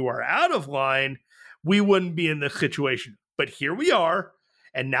when you are out of line, we wouldn't be in this situation. But here we are,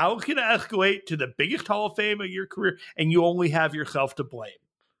 and now it's going to escalate to the biggest Hall of Fame of your career, and you only have yourself to blame.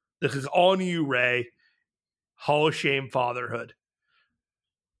 This is on you, Ray. Hall of Shame fatherhood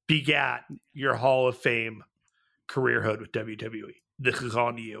begat your Hall of Fame careerhood with WWE. This is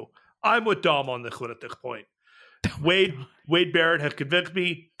on you. I'm with Dom on this one at this point. Wade Barrett has convinced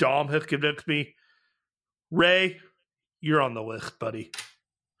me. Dom has convinced me. Ray, you're on the list, buddy.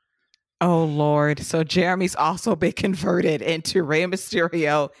 Oh, Lord. So Jeremy's also been converted into Rey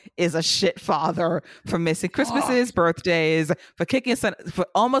Mysterio is a shit father for missing Christmases, birthdays, for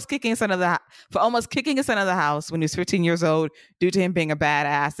almost kicking his son out of the house when he was 15 years old due to him being a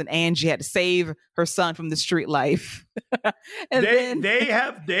badass, and Angie had to save her son from the street life. And they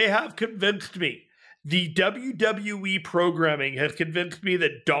have convinced me. The WWE programming has convinced me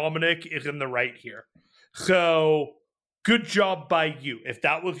that Dominic is in the right here. So, good job by you. If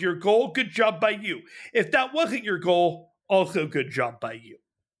that was your goal, good job by you. If that wasn't your goal, also good job by you.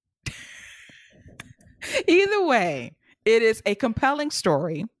 Either way, it is a compelling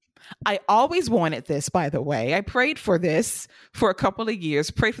story. I always wanted this, by the way. I prayed for this for a couple of years,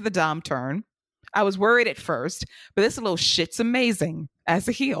 prayed for the Dom turn. I was worried at first, but this little shit's amazing as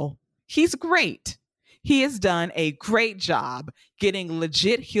a heel. He's great. He has done a great job getting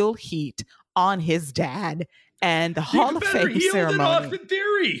legit heel heat on his dad and the Hall of Fame ceremony. Austin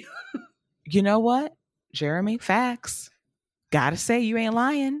Theory. You know what, Jeremy? Facts. Gotta say, you ain't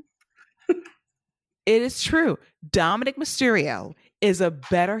lying. It is true. Dominic Mysterio is a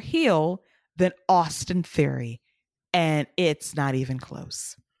better heel than Austin Theory, and it's not even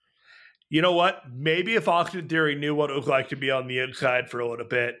close. You know what? Maybe if Austin Theory knew what it was like to be on the inside for a little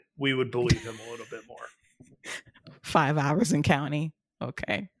bit, we would believe him a little bit more. 5 hours and counting.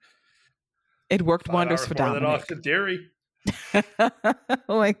 Okay. It worked wonders for Dominic. More than Austin Theory.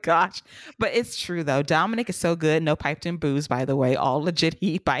 Oh my gosh. But it's true though. Dominic is so good. No piped in booze, by the way. All legit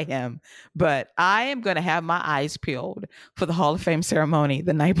heat by him. But I am going to have my eyes peeled for the Hall of Fame ceremony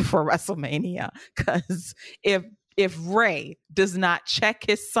the night before WrestleMania. Because if Ray does not check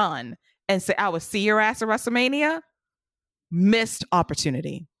his son and say, I will see your ass at WrestleMania, missed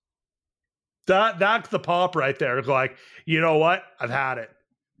opportunity. That's the pop right there. It's like, you know what? I've had it.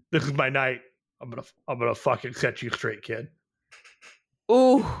 This is my night. I'm gonna fucking set you straight, kid.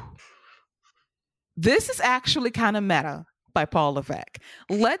 Ooh. This is actually kind of meta by Paul Levesque.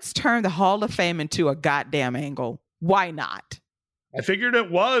 Let's turn the Hall of Fame into a goddamn angle. Why not? I figured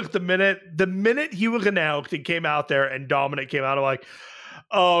it was the minute he was announced and came out there and Dominic came out, I'm like,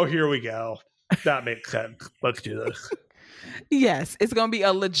 oh, here we go. That makes sense. Let's do this. Yes, it's going to be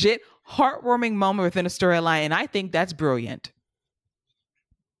a legit heartwarming moment within a storyline, and I think that's brilliant.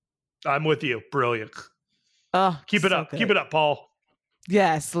 I'm with you. Brilliant. Keep it so up. good. Keep it up, Paul.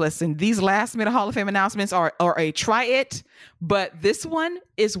 Yes, listen, these last minute Hall of Fame announcements are a try it, but this one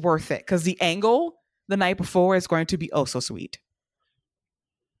is worth it because the angle the night before is going to be oh so sweet.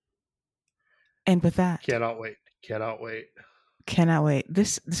 And with that, Cannot wait.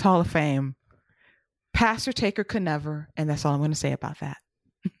 This Hall of Fame, Pastor Taker could never, and that's all I'm going to say about that.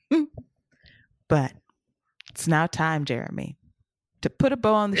 But it's now time, Jeremy, to put a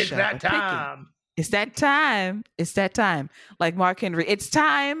bow on the show. It's that time. Like Mark Henry, it's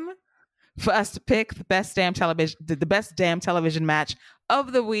time for us to pick the best damn television match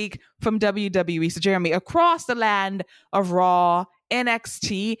of the week from WWE. So Jeremy, across the land of Raw,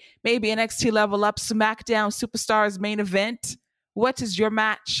 NXT, maybe NXT Level Up, SmackDown Superstars main event, what is your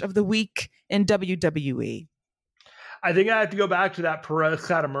match of the week in WWE? I think I have to go back to that Perez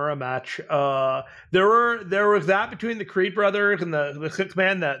Satomura match. There was that between the Creed brothers and the six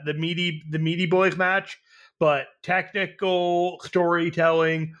man, the meaty boys match. but technical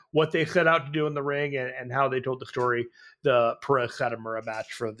storytelling, what they set out to do in the ring, and how they told the story, the Perez Satomura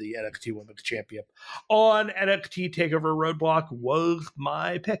match for the NXT Women's Champion on NXT TakeOver Roadblock was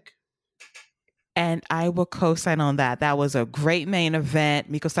my pick. And I will co-sign on that. That was a great main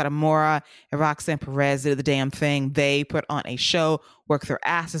event. Miko Satomura and Roxanne Perez did the damn thing. They put on a show, worked their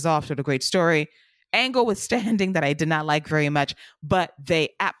asses off, told a great story. Angle withstanding that I did not like very much, but they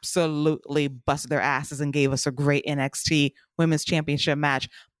absolutely busted their asses and gave us a great NXT Women's Championship match.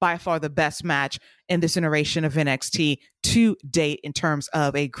 By far the best match in this iteration of NXT to date in terms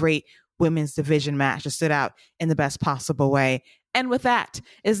of a great women's division match that stood out in the best possible way. And with that,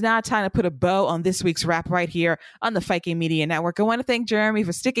 it's now time to put a bow on this week's wrap right here on the Viking Media Network. I want to thank Jeremy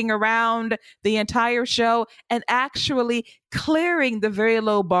for sticking around the entire show and actually clearing the very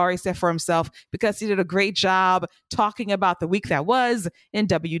low bar he set for himself, because he did a great job talking about the week that was in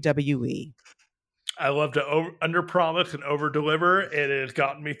WWE. I love to under-promise and over-deliver, and it has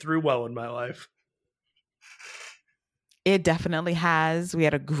gotten me through well in my life. It definitely has. We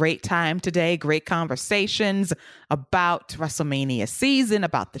had a great time today, great conversations about WrestleMania season,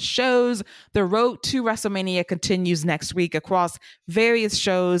 about the shows. The road to WrestleMania continues next week across various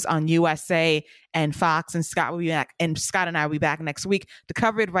shows on USA and Fox, and Scott will be back, and Scott and I will be back next week to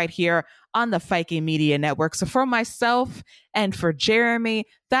cover it right here on the Viking Media Network. So for myself and for Jeremy,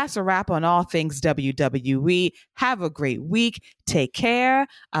 that's a wrap on all things WWE. Have a great week. Take care.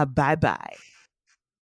 Bye-bye.